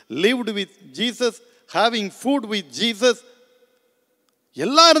Jesus, lived with Jesus, having food with Jesus.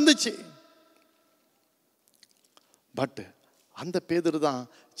 எல்லாம் இருந்துச்சு. பட் அந்த பேதுரு தான்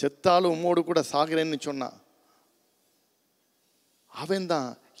செத்தாலும் உம்மோடு கூட சாகிறேன்னு சொன்னான். அவன் தான்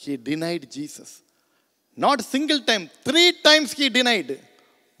he denied Jesus. Not single time, 3 times he denied.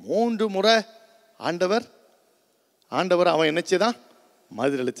 3 முறை ஆண்டவர் அவன் என்ன செய்தான்?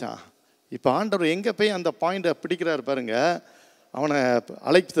 மறுதலிச்சான். இப்போ ஆண்டவர் எங்கே போய் அந்த பாயிண்டை பிடிக்கிறார் பாருங்க. அவனை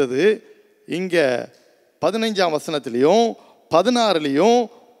அழைத்தது இங்கே 15ஆம் வசனத்திலையும் 16லையும்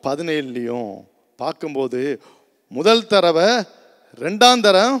 17லையும் பார்க்கும்போது, முதல் தடவை, 2ஆம்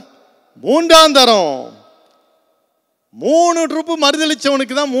தரம், 3ஆம் தரம் 3 ட்ரிப்பு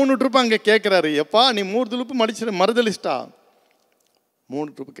மறுதளிச்சவனுக்கு தான் 3 ட்ரிப்பு அங்கே கேட்குறாரு. எப்பா நீ 3 ட்ரிப்பு மறுதளிச்சிட்டா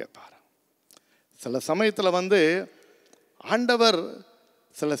 3 ட்ரிப்பு கேட்பார். சில சமயத்தில் ஆண்டவர்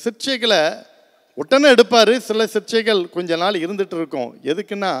சில சிக்ஷைகளை உடனே எடுப்பார். சில சிக்ஷைகள் கொஞ்ச நாள் இருந்துட்டு இருக்கும்.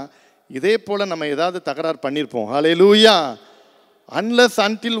 எதுக்குன்னா, இதே போல் நம்ம ஏதாவது தகராறு பண்ணியிருப்போம். ஹல்லேலூயா. Unless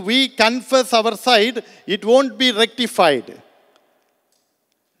until we confess our side, it won't be rectified.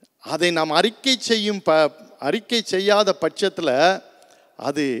 அதை நாம் அறிக்கை செய்யாத பட்சத்தில்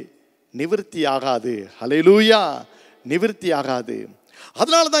அது நிவர்த்தி ஆகாது. ஹல்லேலூயா, நிவர்த்தி ஆகாது.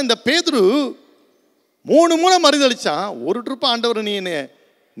 அதனால தான் இந்த பேதுரு 3 முறை மறுதளிச்சான். ஒரு ட்ரிப்பு ஆண்டவர் நீ என்னை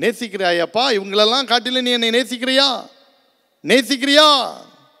நேசிக்கிறாயாப்பா, இவங்களெல்லாம் காட்டில நீ என்னை நேசிக்கிறியா நேசிக்கிறியா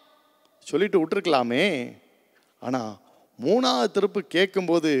சொல்லிட்டு விட்டுருக்கலாமே. ஆனால் 3ஆவது திருப்பு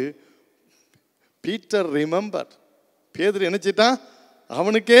கேட்கும்போது பீட்டர் ரிமெம்பர், பேதுரு நினைச்சிட்டான்,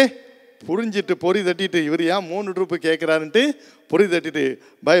 அவனுக்கே புரிஞ்சிட்டு பொறி தட்டிட்டு இவர் ஏன் 3 ட்ரிப்பு கேட்கிறாருன்ட்டு பொறி தட்டிட்டு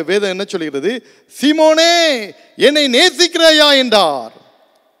வேதம் என்ன சொல்கிறது, சீமோனே என்னை நேசிக்கிறாயா என்றார்.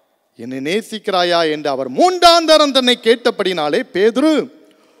 என்னை நேசிக்கிறாயா என்று அவர் 3ஆம் தரம் தன்னை கேட்டபடினாலே பேதுரு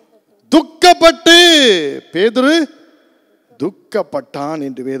துக்கப்பட்டான்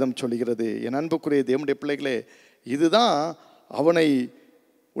என்று வேதம் சொல்கிறது. என் அன்புக்குரிய தேவனுடைய பிள்ளைகளே, இதுதான் அவனை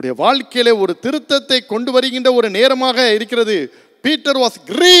உடைய வாழ்க்கையில ஒரு திருத்தத்தை கொண்டு வருகின்ற ஒரு நேரமாக இருக்கிறது. பீட்டர் வாஸ்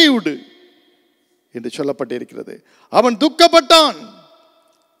கிரீவ்டு என்று சொல்லப்பட்டிருக்கிறது. அவன் துக்கப்பட்டான்.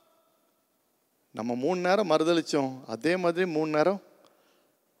 நம்ம 3 நேரம் மறுதளிச்சோம், அதே மாதிரி 3 நேரம்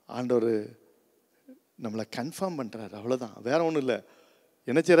ஆண்டவர் நம்மளை கன்ஃபார்ம் பண்றாரு. அவ்வளவுதான், வேற ஒன்றும் இல்லை.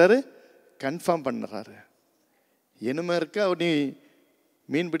 என்ன செய்றாரு? கன்ஃபார்ம் பண்ணுறாரு. இனிமே இருக்க நீ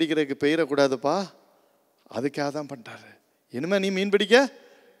மீன் பிடிக்கிறதுக்கு பெயரக்கூடாதுப்பா, அதுக்காக தான் பண்ணுறாரு. இனிமே நீ மீன் பிடிக்க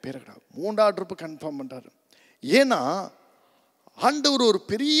பெயரக்கூடாது. 3ஆவது ட்ரிப்பு கன்ஃபார்ம் பண்ணுறாரு. ஏன்னா ஆண்டவர் ஒரு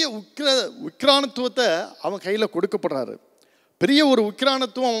பெரிய உக்கிரானத்துவத்தை அவன் கையில் கொடுக்கப்படுறாரு. பெரிய ஒரு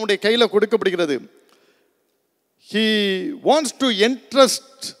உக்கிரானத்துவம் அவனுடைய கையில் கொடுக்கப்படுகிறது. He wants to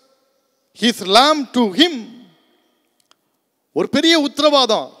entrust his lamb to him. ஒரு பெரிய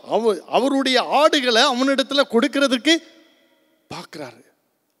உத்தரவாதம் அவருடைய ஆடுகளை அவனிடத்துல கொடுக்கிறதுக்கு பார்க்கிறாரு,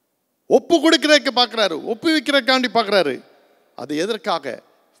 ஒப்பு கொடுக்கிறதுக்கு பார்க்கிறாரு, ஒப்பு வைக்கிறதுக்காண்டி பார்க்கிறாரு. அது எதற்காக?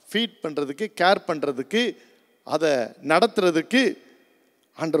 ஃபீட் பண்றதுக்கு, கேர் பண்றதுக்கு, அதை நடத்துறதுக்கு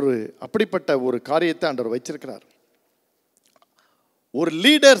ஆண்டவர் அப்படிப்பட்ட ஒரு காரியத்தை ஆண்டவர் வச்சிருக்கிறார். ஒரு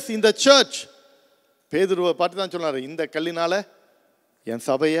லீடர்ஸ் இந்த சர்ச் பேதுருவை பார்த்து தான் சொன்னாரு, இந்த கல்லினால என்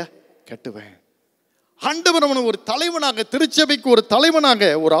சபையை கட்டுவேன். ஆண்டவர் அவனை ஒரு தலைவனாக, திருச்சபைக்கு ஒரு தலைவனாக,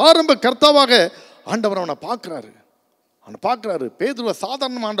 ஒரு ஆரம்ப கர்த்தாவாக ஆண்டவர் அவனை பார்க்கிறாரு. பேதுருவை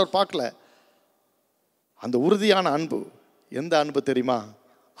சாதாரண ஆண்டவர் பார்க்கல. அந்த உறுதியான அன்பு, எந்த அன்பு தெரியுமா?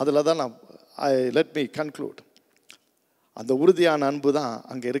 அதில் தான் நான் லெட் மீ கன்க்ளூட். அந்த உறுதியான அன்பு தான்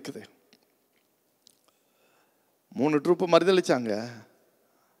அங்கே இருக்குது. 3 ட்ரூப்பு மறுதளிச்சாங்க.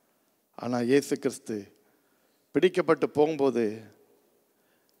 ஆனால் இயேசு கிறிஸ்து பிடிக்கப்பட்டு போகும்போது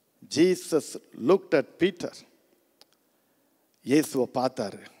Jesus looked at Peter. இயேசுவை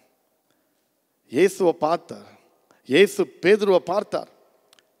பார்த்தார். இயேசு பேதுருவை பார்த்தார்.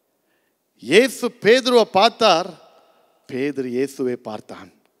 பேதுரு இயேசுவை பார்த்தான்.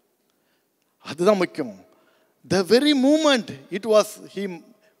 அதுதான் முக்கியம். The very moment it was him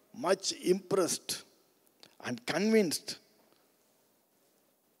much impressed and convinced.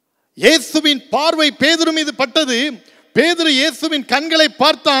 இயேசுவின் பார்வை பேதுரு மீது பட்டது. பேதுரு இயேசுவின் கண்களை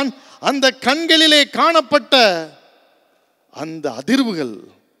பார்த்தான். அந்த கண்களிலே காணப்பட்ட அந்த அதிர்வுகள்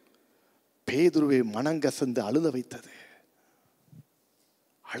பேதுருவை மனங்கசந்து அழுத வைத்தது.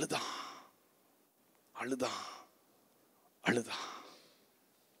 அழுதான்.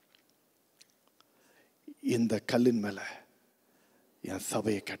 இந்த கல்லின் மேல என்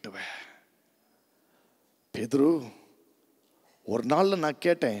சபையை கட்டுவேன். பேதுரு, ஒரு நாள்ல நான்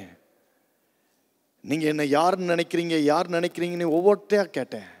கேட்டேன், நீங்க என்ன யாருன்னு நினைக்கிறீங்கன்னு ஒவ்வொருத்தையா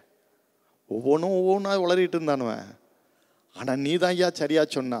கேட்டேன். ஒவ்வொன்றா உளறிட்டு இருந்தானுவன். ஆனா நீ தான் ஐயா சரியா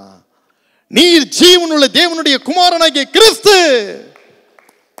சொன்னா, நீர் ஜீவனுள்ள தேவனுடைய குமாரனாகிய கிறிஸ்து.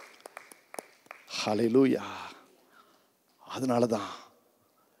 ஹல்லேலூயா. அதனாலதான்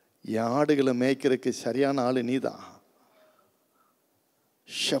என் ஆடுகளை மேய்க்கிறதுக்கு சரியான ஆளு நீதான்.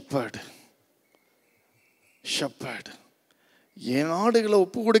 ஷெப்பர்ட். என் ஆடுகளை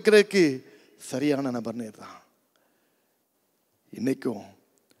ஒப்பு கொடுக்கிறதுக்கு சரியான நபர் நீர் தான். இன்னைக்கும்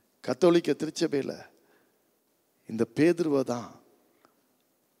கத்தோலிக்க திருச்சபையில் இந்த பேதுருவை தான்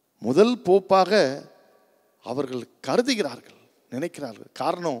முதல் போப்பாக அவர்கள் கருதுகிறார்கள், நினைக்கிறார்கள்.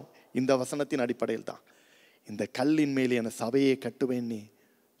 காரணம் இந்த வசனத்தின் அடிப்படையில் தான். இந்த கல்லின் மேலே என சபையை கட்டுவேன் நீ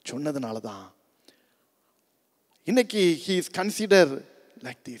சொன்னதுனால தான் இன்னைக்கு he is considered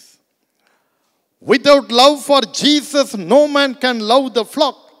like this. Without love for Jesus no man can love the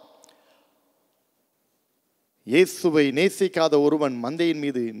flock. இயேசுவை நேசிக்காத ஒருவன் மந்தையின்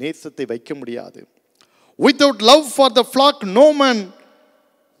மீது நேசத்தை வைக்க முடியாது. Without love for the flock no man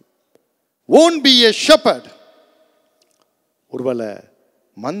won't be a shepherd. ஒருவேளை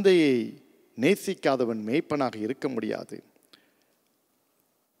மந்தையை நேசிக்காதவன் மேய்ப்பனாக இருக்க முடியாது.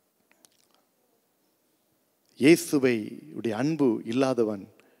 இயேசுவை உடைய அன்பு இல்லாதவன்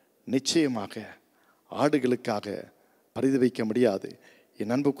நிச்சயமாக ஆடுகளுக்காக பரிதவிக்க முடியாது.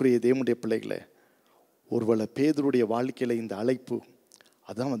 என் அன்புக்குரிய தேவனுடைய பிள்ளைகளே, ஒருவேளை பேதுருடைய வாழ்க்கையில் இந்த அழைப்பு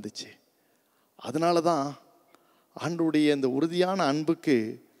அதான் வந்துச்சு. அதனால தான் ஆண்டவருடைய இந்த உறுதியான அன்புக்கு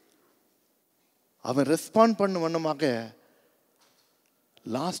அவன் ரெஸ்பாண்ட் பண்ண வண்ணமாக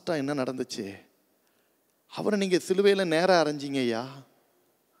லாஸ்ட்டாக என்ன நடந்துச்சு? அவரை நீங்கள் சிலுவையில் நேராக அரைஞ்சிங்க ஐயா,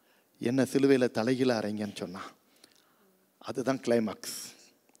 என்ன சிலுவையில் தலைகீழ அரைங்கன்னு சொன்னான். அதுதான் climax.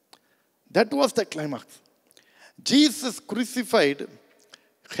 That was the climax. Jesus crucified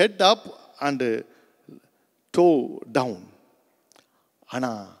head up and toe down.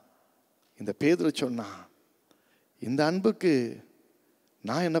 ஆனால் இந்த பேதுரு சொன்னா, இந்த அன்புக்கு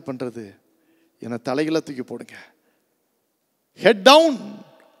நான் என்ன பண்ணுறது? என்னை தலைகீழ தூக்கி போடுங்க. Head down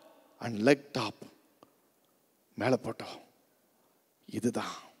and leg top, மேலே போட்டோம்.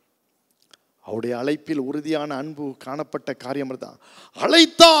 இதுதான் அவருடைய அழைப்பில் உறுதியான அன்பு காணப்பட்ட காரியம். தான்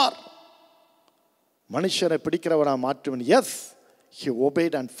அழைத்தார், மனுஷரை பிடிக்கிறவரா மாற்றுவன். S, he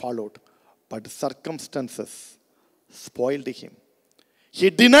obeyed and followed, but circumstances spoiled him. He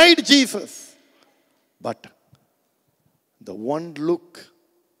denied Jesus, but the one look,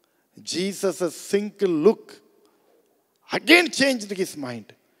 Jesus' single look, again changed his mind.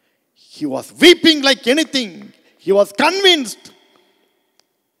 He was weeping like anything. He was convinced.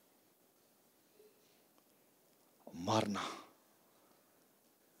 மார்னா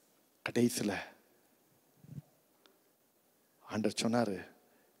கடைசியில் ஆண்டவர் சொன்னார்,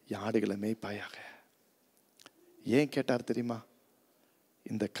 என் ஆடுகளை மேய்ப்பாயாக. ஏன் கேட்டார் தெரியுமா?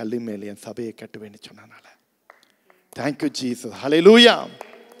 இந்த கல்லு மேல் என் சபையை கட்டுவேன்னு சொன்னனால. Thank you Jesus. ஹல்லேலூயா,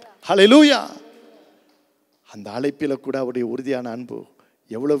 ஹல்லேலூயா. அந்த அழைப்பில் கூட அவருடைய உறுதியான அன்பு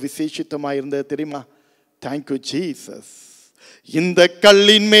எவ்வளோ விசேஷித்தமாக இருந்தது தெரியுமா? Thank you Jesus. இந்த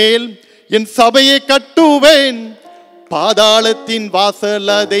கல்லின் மேல் என் சபையை கட்டுவேன், பாதாளத்தின் வாசல்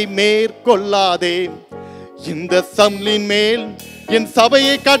அதை மேற்கொள்ளாதே. இந்த சம்லின் மேல் என்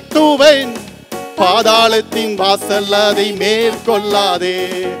சபையை கட்டுவேன், பாதாளத்தின் வாசல் அதை மேற்கொள்ளாதே.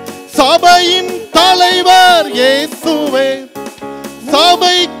 சபையின் தலைவர் இயேசுவே,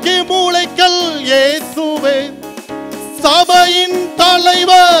 சபைக்கு மூளைக்கல் இயேசுவே. சபையின்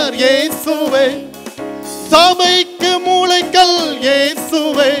தலைவர் இயேசுவே, சபைக்கு மூளைக்கல்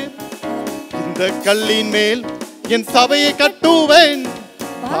இயேசுவே. இந்த கல்லின் மேல் என் சபையை கட்டுவேன்,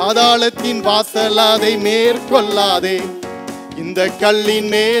 பாதாளத்தின் வாசல் அதை மேற்கொள்ளாதே. இந்த கல்லின்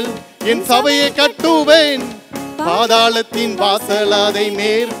மேல் என் சபையை கட்டுவேன், பாதாளத்தின் வாசல் அதை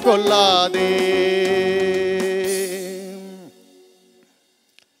மேற்கொள்ளாதே.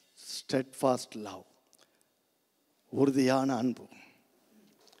 Steadfast love, உறுதியான அன்பு.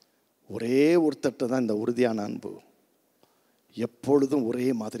 ஒரே ஒருத்தட்ட தான் இந்த உறுதியான அன்பு எப்பொழுதும் ஒரே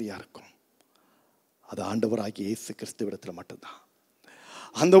மாதிரியா இருக்கும். அது ஆண்டவராகிய இயேசு கிறிஸ்துவிடத்தில் மட்டும்தான்.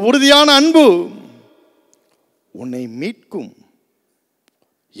 அந்த உறுதியான அன்பு உன்னை மீட்கும்,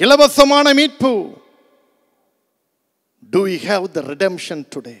 இலவசமான மீட்பு. Do you have the redemption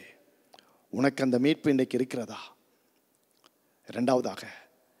today? உனக்கு அந்த மீட்பு இன்றைக்கு இருக்கிறதா? இரண்டாவதாக,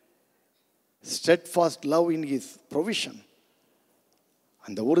 steadfast love in his provision.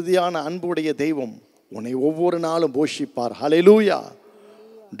 அந்த உறுதியான அன்புடைய தெய்வம் உன்னை ஒவ்வொரு நாளும் போஷிப்பார். ஹல்லேலூயா.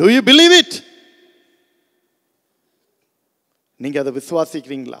 Do you believe it? நீங்க அதை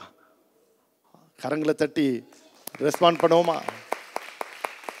விசுவாசிக்கிறீங்களா? கரங்களை தட்டி ரெஸ்பாண்ட் பண்ணுவோமா?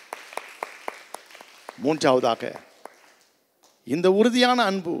 மூன்றாவதாக, இந்த உறுதியான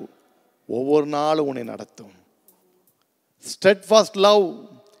அன்பு ஒவ்வொரு நாளும் உன்னை நடத்தும். Steadfast love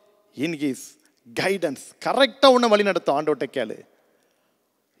in his guidance. கரெக்டாக உன்னை வழி நடத்தும். ஆண்டவர்கிட்ட கேளு,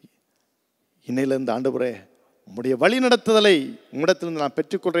 இன்னையிலிருந்து ஆண்டவரே உம்முடைய வழி நடத்துதலை உம்மிடத்திலிருந்து நான்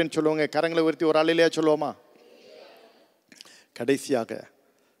பெற்றுக்கொள்றேன்னு சொல்லுவாங்க. கரங்களை உயர்த்தி ஒரு ஆளிலையா சொல்லுவோமா? கடைசியாக,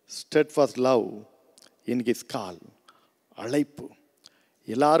 steadfast love in his call. அழைப்பு.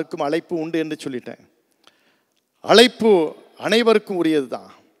 எல்லாருக்கும் அழைப்பு உண்டு என்று சொல்லிட்டேன். அழைப்பு அனைவருக்கும் உரியது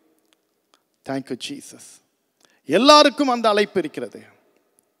தான். Thank you Jesus. எல்லாருக்கும் அந்த அழைப்பு இருக்கிறது.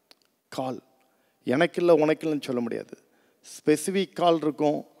 கால் எனக்கு இல்லை உனக்கு இல்லைன்னு சொல்ல முடியாது. ஸ்பெசிஃபிக் கால்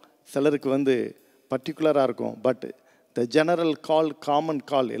இருக்கும், சிலருக்கு பர்டிகுலராக இருக்கும். But the general call, common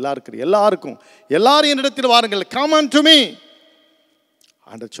கால் எல்லாருக்கும். எல்லாரும் என்னிடத்தில் வாருங்கள். Come and me.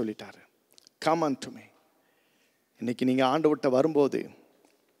 ஆண்டவர் சொல்லிட்டாரு, கம் அன்டு மீ. இன்னைக்கு நீங்கள் ஆண்டவர்கிட்ட வரும்போது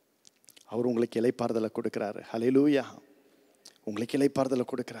அவர் உங்களுக்கு இளைப்பாறுதலை கொடுக்கிறாரு. ஹல்லேலூயா. உங்களுக்கு இளைப்பாறுதலை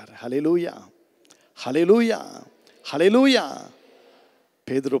கொடுக்கிறாரு. ஹல்லேலூயா, ஹல்லேலூயா, ஹல்லேலூயா.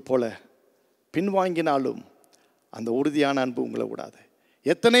 பேதுரு போல பின்வாங்கினாலும் அந்த உறுதியான அன்பு உங்களை விடாது.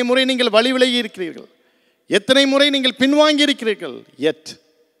 எத்தனை முறை நீங்கள் வழி விலகி இருக்கிறீர்கள், எத்தனை முறை நீங்கள் பின்வாங்கி இருக்கிறீர்கள், எட்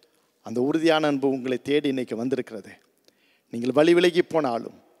அந்த உறுதியான அன்பு உங்களை தேடி இன்னைக்கு வந்திருக்கிறது. நீங்கள் வழி விலகி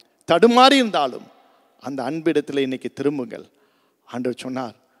போனாலும் தடுமாறி இருந்தாலும் அந்த அன்பிடத்தில் இன்னைக்கு திரும்புங்கள். ஆண்டவர்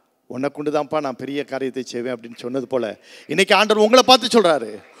சொன்னார், உன்னை கொண்டு தான்ப்பா நான் பெரிய காரியத்தை செய்வேன் அப்படின்னு சொன்னது போல இன்னைக்கு ஆண்டவர் உங்களை பார்த்து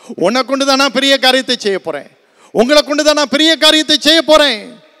சொல்றாரு, உன்னை கொண்டு தான் நான் பெரிய காரியத்தை செய்ய போறேன், உங்களை கொண்டு தான் நான் பெரிய காரியத்தை செய்ய போறேன்.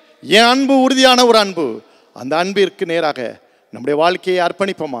 என் அன்பு உறுதியான ஒரு அன்பு. அந்த அன்பிற்கு நேராக நம்முடைய வாழ்க்கையை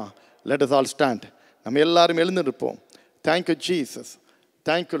அர்ப்பணிப்போமா? Let us all stand. நம்ம எல்லாரும் எழுந்து நிற்போம். Thank you Jesus.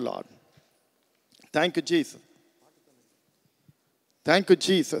 Thank you Lord. Thank you Jesus. Thank you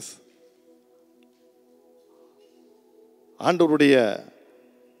Jesus. ஆண்டவருடைய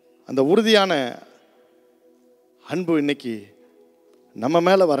அந்த உறுதியான அன்பு இன்னைக்கு நம்ம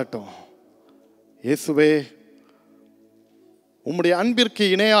மேல வரட்டும். இயேசுவே, உம்முடைய அன்பிற்கு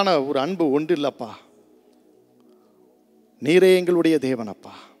இணையான ஒரு அன்பு ஒன்று இல்லப்பா. நீரே எங்களுடைய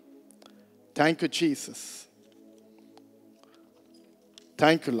தேவனப்பா. Thank you Jesus.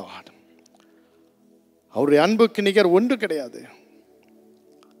 Thank you Lord. அவருடைய அன்புக்கு நிகர் ஒன்று கிடையாது.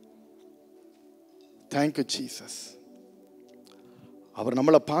 Thank you Jesus. அவர்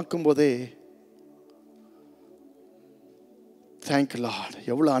நம்மளை பார்க்கும்போதே Thank you Lord.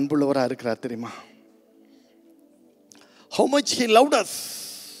 எவ்வளவு அன்புள்ளவராக இருக்கிறார் தெரியுமா? How much he loved us.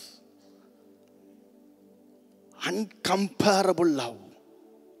 Uncomparable love.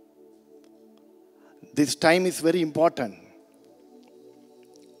 This time is very important.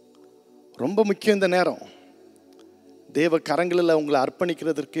 ரொம்ப முக்கியம் இந்த நேரம். தேவ கரங்களில் உங்களை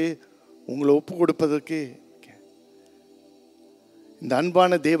அர்ப்பணிக்கிறதற்கு, உங்களை ஒப்பு கொடுப்பதற்கு இந்த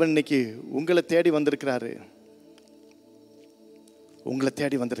அன்பான தேவன் இன்னைக்கு உங்களை தேடி வந்திருக்கிறாரு. உங்களை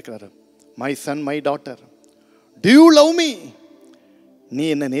தேடி வந்திருக்கிறாரு. My son, my daughter, do you love me? நீ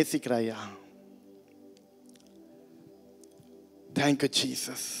என்ன நேசிக்கிறாயா? Thank you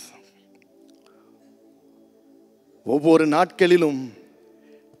Jesus. ஒவ்வொரு நாட்களிலும்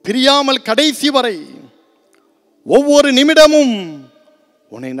பிரியாமல் கடைசி வரை ஒவ்வொரு நிமிடமும்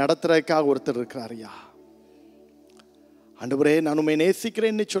உன்னை நடத்துறதுக்காக ஒருத்தர் இருக்கிறாரியா? ஆண்டவரே, நான் உம்மை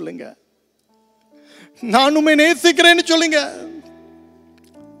நேசிக்கிறேன்னு சொல்லுங்க. நான் உம்மை நேசிக்கிறேன்னு சொல்லுங்க.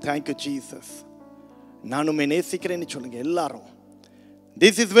 Thank you Jesus. நான் உம்மை நேசிக்கிறேன்னு சொல்லுங்க எல்லாரும்.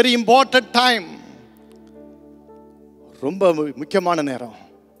 This is very important time. ரொம்ப முக்கியமான நேரம்.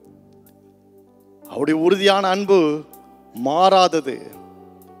 அவருடைய உறுதியான அன்பு மாறாதது.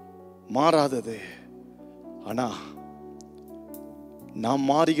 ஆனா நாம்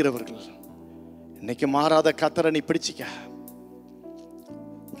மாறுகிறவர்கள். இன்னைக்கு மாறாத கர்த்தரை நீ பிடிச்சிக்க.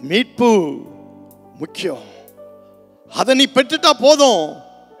 மீட்பு முக்கியம். அதை நீ பெற்றுட்டா போதும்.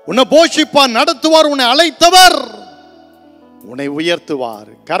 உன்னை போஷிப்பார், நடத்துவார். உன்னை அழைத்தவர் உன்னை உயர்த்துவார்.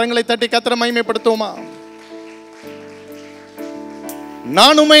 கரங்களை தட்டி கர்த்தரை மகிமைப்படுத்துவோமா?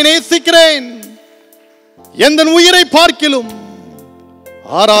 நான் உம்மை நேசிக்கிறேன், எந்த உயிரை பார்க்கிலும்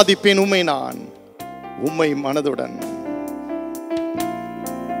ஆராதிப்பேன் உம்மை, நான் உம்மை மனதுடன்.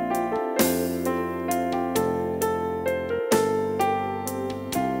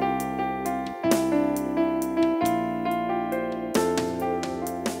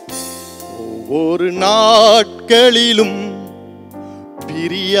 ஒவ்வொரு நாட்களிலும்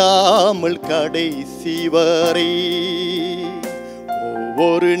பிரியாமல் கடைசி வரை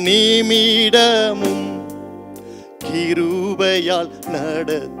ஒவ்வொரு நிமிடமும் கிருபையால்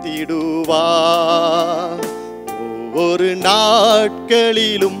நடத்திடுவார். ஒவ்வொரு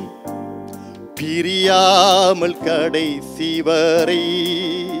நாட்களிலும் பிரியாமல் கடைசி வரை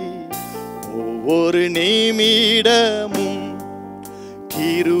ஒவ்வொரு நிமிடமும்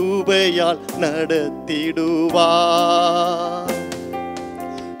கிருபையால் நடத்திடுவார்.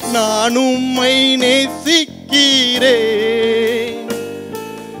 நான் உம்மை நேசிக்கிறேன்,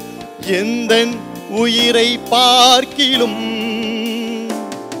 எந்தன் உயிரை பார்க்கிலும்.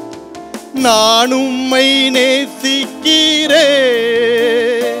 நான் உம்மை நேசிக்கிறேன்,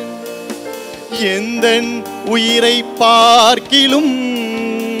 எந்தன் உயிரை பார்க்கிலும்.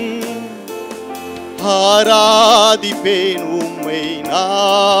 ஆராதிப்பேன் உம்மை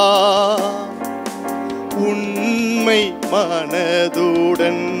நான் உண்மை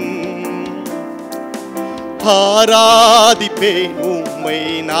மனதுடன். ஆராதிப்பேன் உம்மை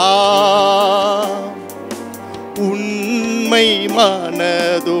நான் உண்மை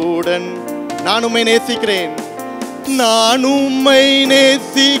மனதுடன். நான் உம்மை நேசிக்கிறேன், நான் உம்மை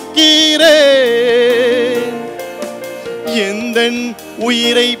நேசிக்கிறேன், எந்தன்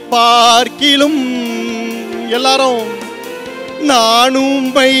உயிரை பார்க்கிலும். எல்லாரும், நான்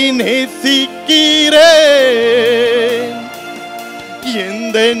உம்மை நேசிக்கிறேன்,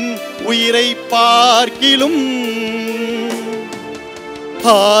 எந்தன் உயிரை பார்க்கிலும்.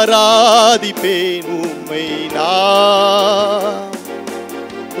 ஆராதிப்பேன் உம்மை நான்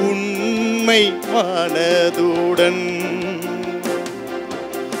உண்மை மனதுடன்.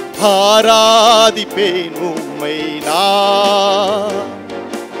 ஆராதிப்பேன் உம்மை நான்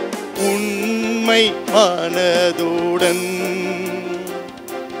உண்மை மனதுடன்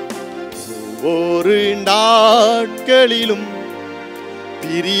ஒவ்வொரு நாட்களிலும்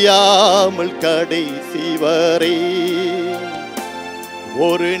பிரியாமல் கடைசி வரை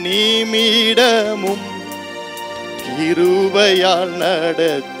ஒரு நிமிடமும் கிருபையால்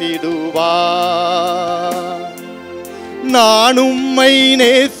நடத்திடுவார். நான் உம்மை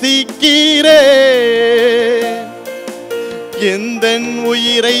நேசிக்கிறேன், எந்தன்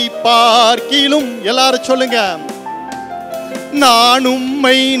உயிரை பார்க்கிலும். எல்லாரும் சொல்லுங்க, நான்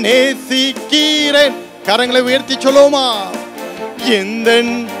உம்மை நேசிக்கிறேன். கரங்களை உயர்த்தி சொல்லுவோமா?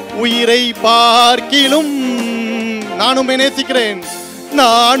 எந்தன் உயிரை பார்க்கிலும் நான் உம்மை நேசிக்கிறேன்,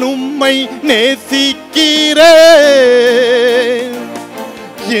 நான் உம்மை நேசிக்கிறேன்,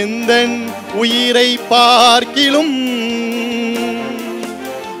 எந்தன் உயிரை பார்க்கிலும்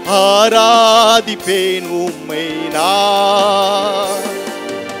ஆராதிப்பேன் உம்மை நான்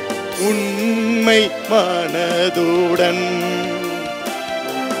உண்மை மனதுடன்.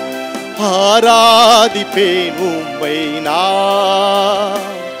 ஆராதிப்பேன் உம்மை நான்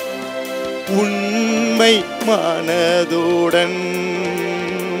உண்மை மனதுடன்.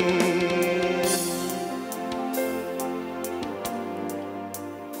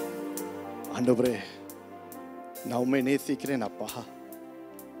 ஆண்டவரே, நான் உம்மை நேசிக்கிறேன் அப்பா.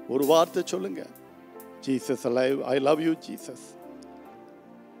 ஒரு வார்த்தை சொல்லுங்க, Jesus alive, I love you Jesus.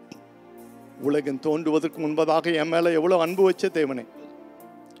 உலகம் தோன்றுவதற்கு முன்பதாக என் மேல எவ்வளவு அன்பு வச்ச தேவனே,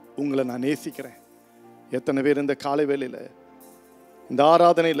 உங்களை நான் நேசிக்கிறேன். எத்தனை பேர் இந்த காலை வேளையில இந்த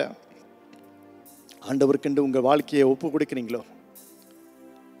ஆராதனையில ஆண்டவருக்கென்று உங்க வாழ்க்கையை ஒப்பு கொடுக்கிறீங்களோ,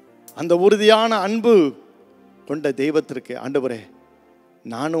 அந்த உறுதியான அன்பு கொண்ட தெய்வத்திற்கு ஆண்டவரே,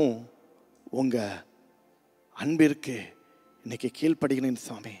 நானும் உங்க அன்பிற்கு இன்னைக்கு கீழ்ப்படுகிறேன்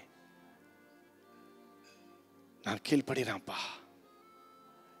சாமி. நான் கீழ்ப்படுகிறேன்ப்பா,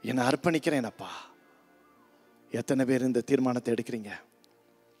 என்னை அர்ப்பணிக்கிறேன் அப்பா. எத்தனை பேர் இந்த தீர்மானத்தை எடுக்கிறீங்க?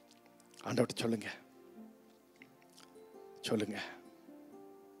 ஆண்டவர்கிட்ட சொல்லுங்க, சொல்லுங்க.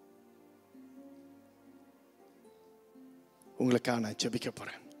 உங்களுக்காக நான் ஜெபிக்க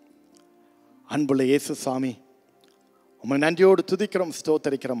போறேன். அன்புள்ள இயேசு சாமி, உம்மை நன்றியோடு துதிக்கிறோம்,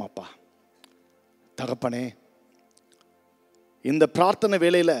 ஸ்தோத்தரிக்கிறோம் அப்பா. தகப்பனே, இந்த பிரார்த்தனை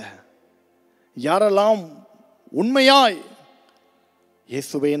வேளையில யாரெல்லாம் உண்மையாய்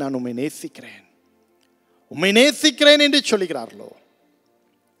இயேசுவே நான் உம்மை நேசிக்கிறேன், உம்மை நேசிக்கிறேன் என்று சொல்லுகிறார்களோ,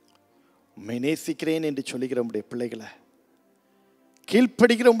 உம்மை நேசிக்கிறேன் என்று சொல்லுகிற உம்முடைய பிள்ளைகளை,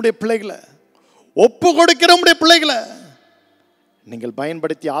 கீழ்ப்படுகிற உம்முடைய பிள்ளைகளை, ஒப்பு கொடுக்கிற உம்முடைய பிள்ளைகளை நீங்கள்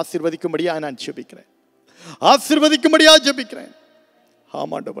பயன்படுத்தி ஆசீர்வதிக்கும்படியா நான் ஜெபிக்கிறேன், ஆசீர்வதிக்கும்படியா ஜெபிக்கிறேன்.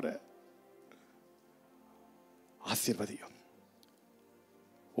 ஆமாண்டவரே, ஆசீர்வதியும்.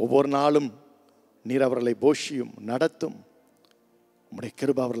 ஒவ்வொரு நாளும் நீர் அவர்களை போஷியும், நடத்தும். உம்முடைய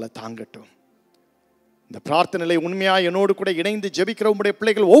கிருபை அவர்களை தாங்கட்டும். இந்த பிரார்த்தனையை உண்மையா என்னோடு கூட இணைந்து ஜெபிக்கிற உம்முடைய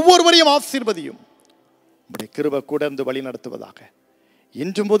பிள்ளைகள் ஒவ்வொருவரையும் ஆசீர்வதியும். உம்முடைய கிருபை கூட இருந்து வழி நடத்துவதாக.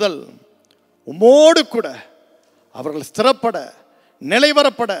 இன்று முதல் உம்மோடு கூட அவர்கள் ஸ்திரப்பட,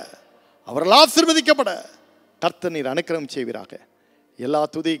 நிலைவரப்பட, அவர்கள் ஆசீர்வதிக்கப்பட கர்த்தர் நீர் அனுக்கிரகம் செய்வீராக. எல்லா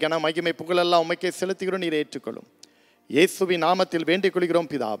துதி கன மகிமை புகழெல்லாம் உம்மைக்கே செலுத்துகிறோம், நீர் ஏற்றுக்கொள்ளும். இயேசுவின் நாமத்தில் வேண்டிக் கொள்கிறோம்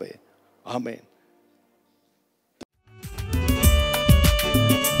பிதாவே, ஆமென்.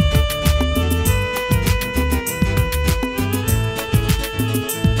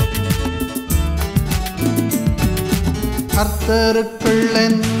 கர்த்தருக்குள்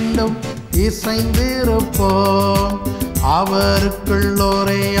என்றும் இசைந்திருப்போம், அவருக்குள்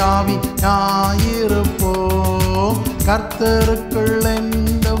ஒரே ஆவியாயிருப்போம். கர்த்தருக்குள்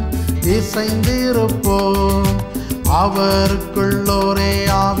என்றும் இசைந்திருப்போம், அவருக்குள் ஒரே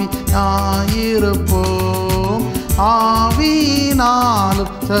ஆவியாயிருப்போம்.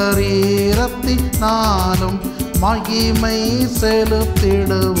 ஆவியினாலும் சரீரத்தினாலும் மகிமை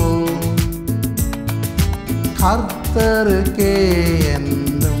செலுத்திடுவோம். கர்த்தருக்கே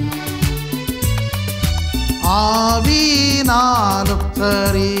என்றும் ஆவியினாலும்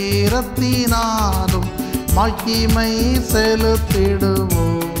சரீரத்தினாலும் மகிமை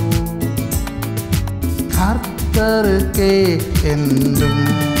செலுத்திடுவோம். கர்த்தருக்கே என்றும்.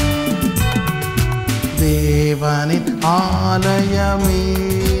 தேவனின் ஆலயமே,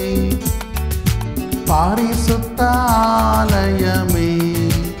 பரிசுத்த ஆலயமே,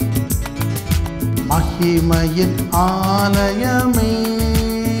 மகிமையின் ஆலயமே,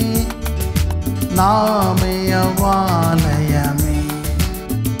 நாமயவாலயமே,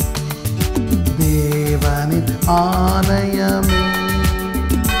 தேவனின் ஆலயமே.